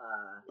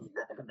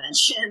 At the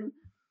convention.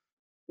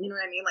 You know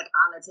what I mean? Like,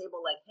 on their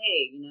table, like,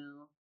 hey, you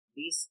know,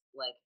 these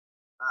like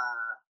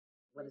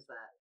what is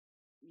that?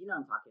 You know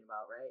what I'm talking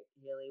about, right,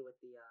 Haley?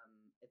 With the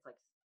it's like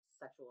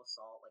sexual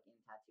assault, like in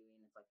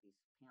tattooing. It's like these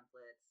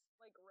pamphlets,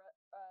 like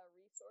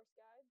resource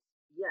guides.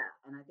 Yeah,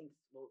 and I think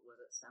was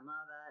it Sema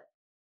that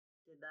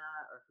did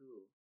that, or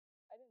who?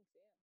 I didn't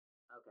see him.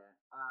 Okay.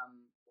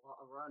 Well,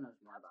 Aurora knows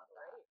more about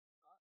great.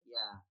 that.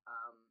 Yeah.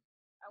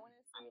 I want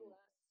to see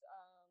less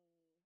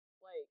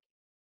like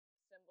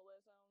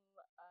symbolism,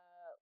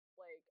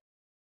 like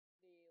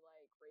the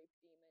like rape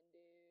demon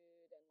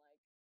dude, and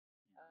like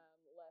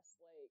less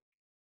like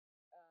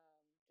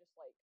just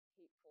like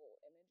hateful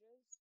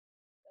images.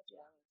 That's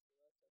what I want to see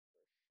less of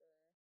for sure.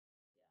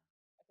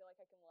 Yeah. I feel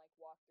like I can like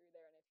walk through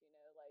there, and if you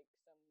know like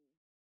some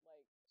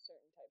like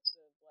certain types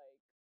of like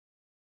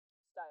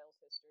styles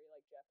history,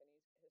 like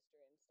Japanese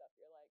history and stuff,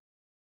 you're like,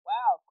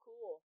 wow,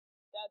 cool.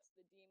 That's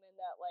the demon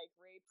that like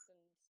rapes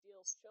and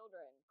steals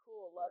children.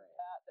 Cool, love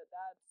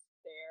that's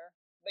there.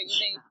 But you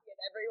think see it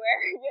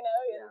everywhere, you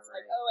know? And it's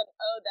like,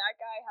 oh, that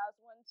guy has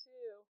one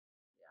too.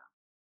 Yeah.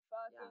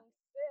 Fucking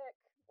sick.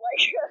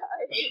 Like,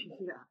 I hate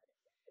it. Yeah.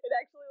 It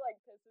actually like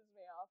pisses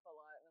me off a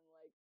lot, and I'm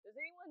like, does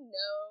anyone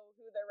know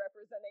who they're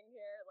representing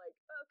here? Like,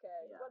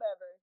 okay,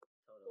 whatever.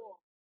 Totally.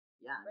 Cool.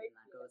 Yeah, I mean,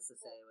 that goes to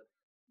say with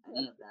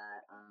any of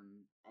that,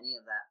 any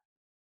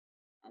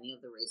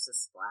of the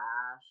racist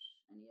splash,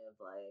 any of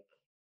like,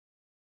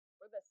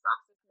 or the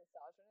sexist,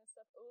 misogynist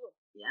stuff. Ooh.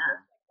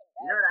 Yeah.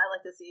 You know what I'd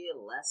like to see?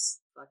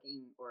 Less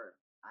fucking, or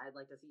I'd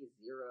like to see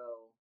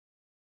zero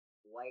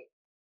white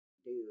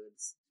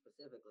dudes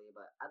specifically,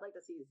 but I'd like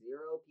to see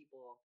zero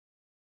people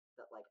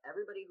that like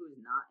everybody who's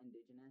not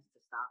indigenous to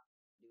stop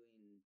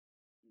doing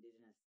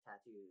indigenous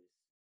tattoos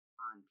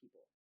on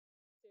people.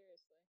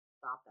 Seriously.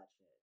 Stop that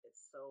shit. It's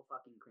so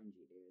fucking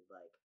cringy, dude.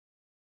 Like,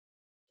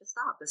 just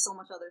stop. There's so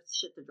much other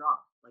shit to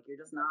draw. Like,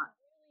 you're just not.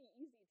 It's really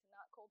easy to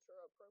not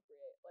culture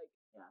appropriate. Like,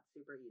 yeah, it's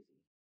super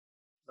easy.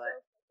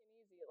 But so fucking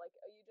easy. Like,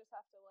 you just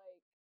have to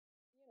like,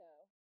 you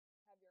know,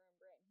 have your own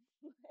brain.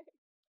 You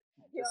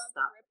don't have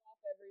to rip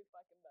off every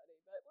fucking buddy,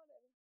 but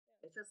whatever.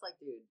 Yeah. It's just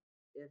like, dude,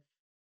 if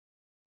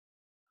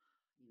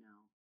you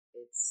know,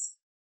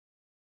 it's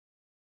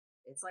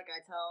like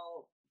I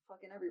tell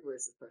fucking every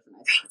racist person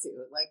I talk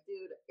to. Like,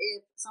 dude,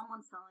 if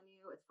someone's telling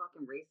you it's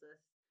fucking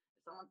racist,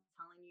 if someone's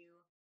telling you,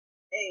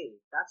 hey,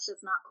 that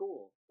shit's not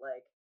cool,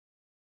 like,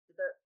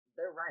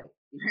 they're right.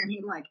 You know what I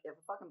mean? Like, if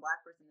a fucking black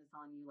person is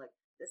telling you, like,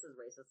 this is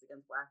racist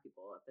against black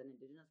people, if an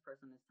indigenous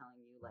person is telling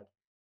you, like,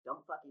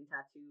 don't fucking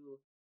tattoo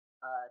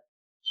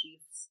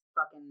chief's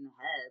fucking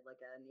head,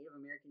 like a Native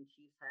American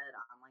chief's head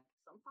on, like,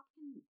 some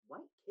fucking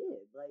white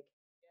kid, like,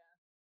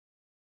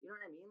 you know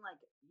what I mean?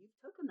 Like, you've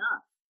took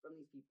enough from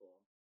these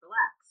people.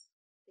 Relax.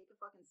 Take a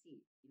fucking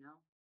seat, you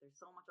know? There's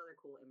so much other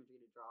cool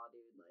imagery to draw,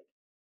 dude. Like,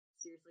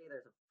 seriously,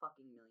 there's a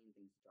fucking million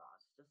things to draw.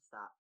 Just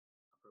stop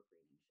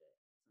appropriating shit.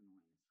 It's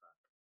annoying as fuck.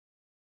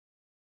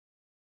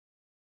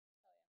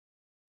 Hell yeah.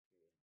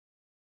 Period.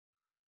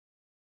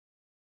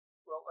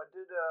 Well, I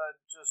did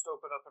just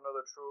open up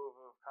another trove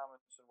of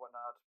comments and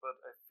whatnot,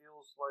 but it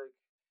feels like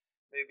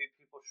maybe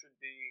people should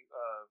be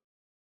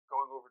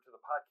going over to the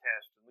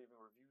podcast and leaving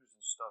reviews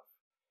and stuff,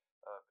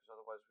 because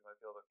otherwise we might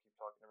be able to keep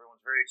talking.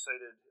 Everyone's very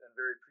excited and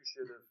very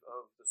appreciative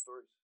of the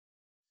stories.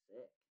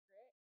 Sick.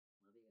 Great.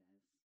 Love you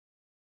guys.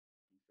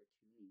 Thanks for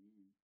tuning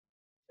in.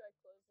 Should I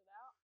close it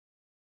out?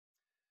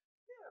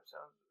 Yeah, it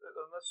sounds.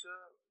 Unless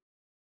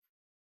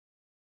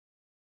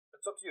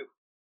it's up to you.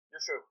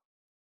 Your show.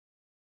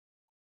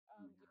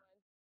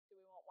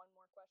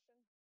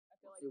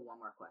 feel Let's do one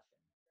more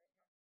question.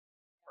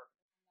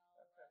 Perfect.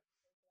 Okay.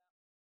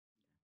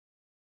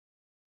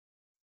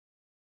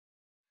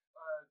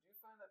 Do you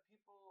find that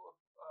people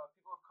of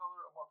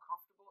color are more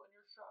comfortable in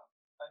your shop?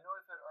 I know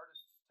I've had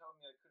artists tell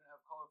me I couldn't have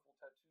colorful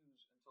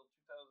tattoos until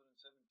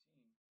 2017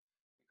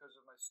 because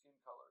of my skin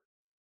color.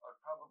 I'd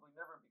probably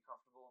never be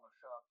comfortable in a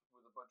shop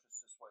with a bunch of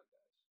cis white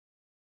guys.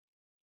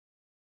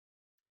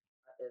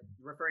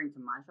 Referring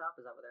to my shop,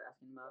 is that what they're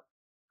asking about?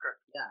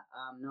 Correct. Yeah.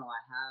 No,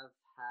 I have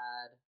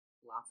had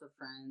lots of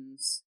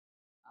friends.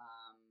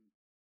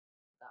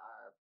 That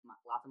are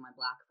lots of my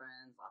black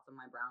friends, lots of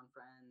my brown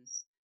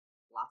friends,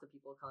 lots of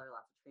people of color,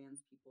 lots of trans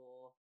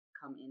people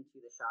come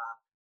into the shop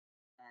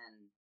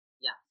and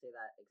say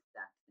that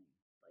exact thing.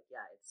 Like,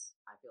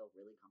 I feel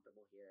really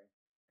comfortable here.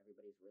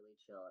 Everybody's really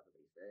chill.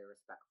 Everybody's very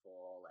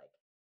respectful. Like,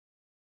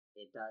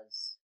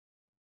 it's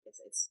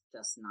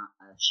just not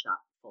a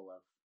shop full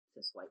of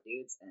cis white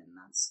dudes, and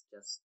that's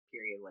just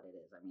period what it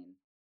is. I mean,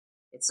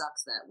 it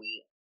sucks that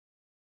we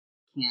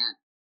can't.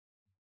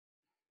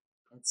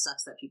 It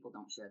sucks that people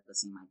don't share the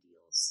same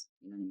ideals.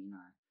 You know what I mean?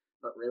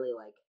 But really,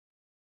 and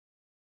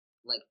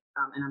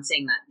I'm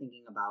saying that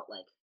thinking about,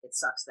 like, it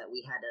sucks that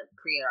we had to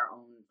create our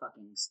own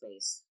fucking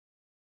space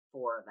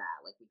for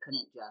that. Like, we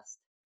couldn't just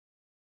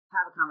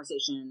have a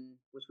conversation,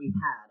 which we've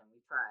had and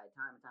we've tried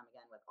time and time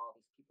again with all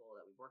these people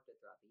that we've worked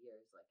with throughout the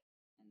years. Like,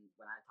 and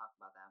when I talk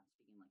about that, I'm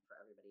speaking like for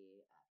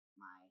everybody at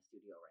my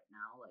studio right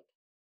now. Like,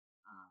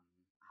 I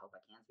hope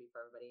I can speak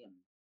for everybody,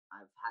 and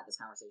I've had this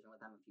conversation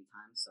with them a few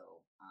times.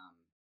 So,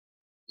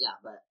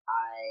 but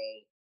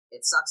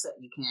it sucks that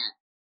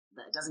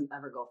it doesn't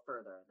ever go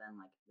further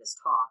than like this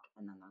talk,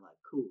 and then they're like,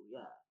 cool,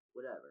 yeah,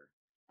 whatever.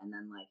 And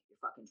then like your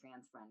fucking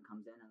trans friend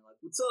comes in and like,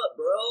 what's up,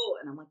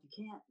 bro? And I'm like, you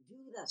can't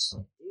do that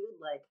shit,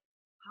 dude. Like,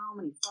 how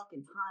many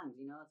fucking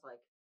times, it's like,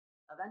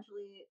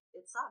 eventually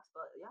it sucks,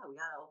 but yeah, we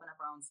gotta open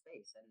up our own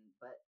space.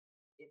 But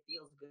it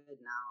feels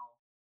good now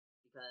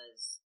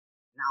because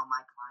now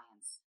my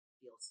clients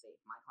feel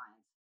safe. My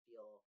clients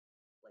feel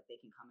like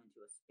they can come into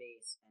a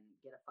space and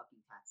get a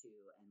fucking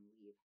tattoo and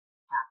leave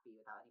happy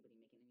without anybody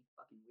making any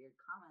fucking weird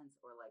comments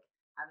or like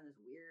having this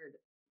weird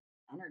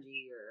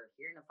energy or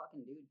hearing a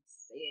fucking dude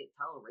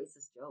tell a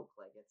racist joke.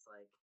 Like, it's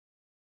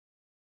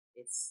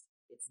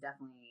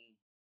definitely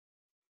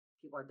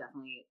people of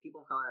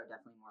color are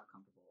definitely more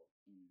comfortable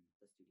in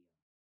the studio.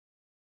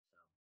 So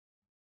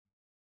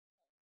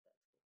that's cool.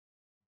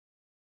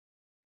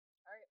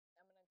 All right,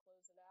 I'm gonna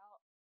close it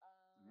out.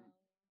 Right.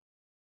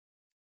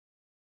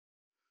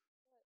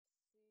 Let's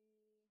see.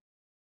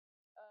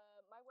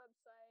 My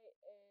website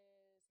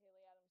is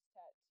Haley Adams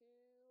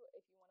Tattoo.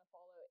 If you want to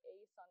follow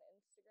Ace on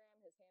Instagram,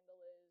 his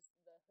handle is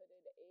the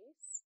Hooded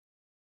Ace.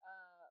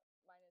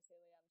 Mine is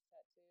Haley Adams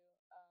Tattoo.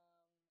 And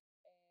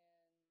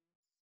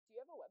do you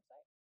have a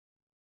website?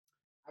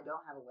 I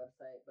don't have a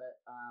website,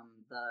 but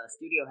the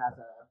studio has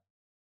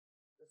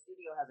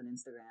an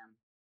Instagram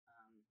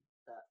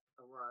that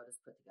Aurora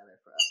just put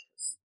together for us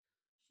because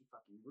she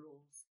fucking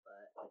rules.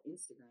 But the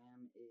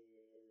Instagram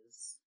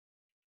is.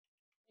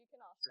 You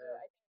can also,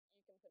 I think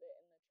you can put it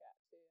in the chat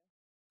too.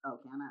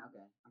 Oh, can I?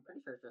 Okay. I'm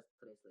pretty sure it's just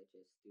Tres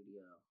Leches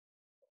Studio.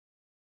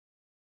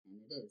 And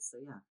it is, so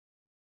yeah.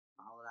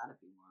 Follow that if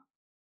you want.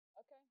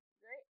 Okay,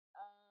 great.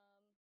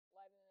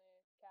 Live in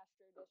the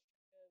Castro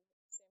district of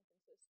San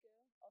Francisco.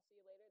 I'll see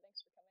you later.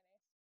 Thanks for coming,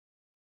 Ace.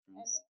 Thanks.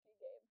 And thank you,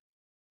 Gabe.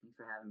 Thanks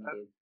for having me,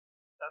 dude.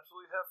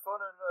 Absolutely have fun,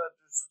 and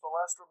just a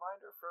last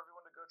reminder for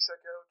everyone to go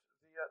check out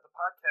the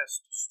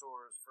podcast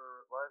stores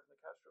for Live in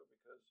the Castro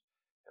because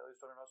Haley's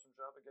done an awesome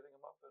job of getting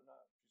them up, and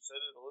she said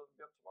it'll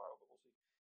be up tomorrow, but we'll see.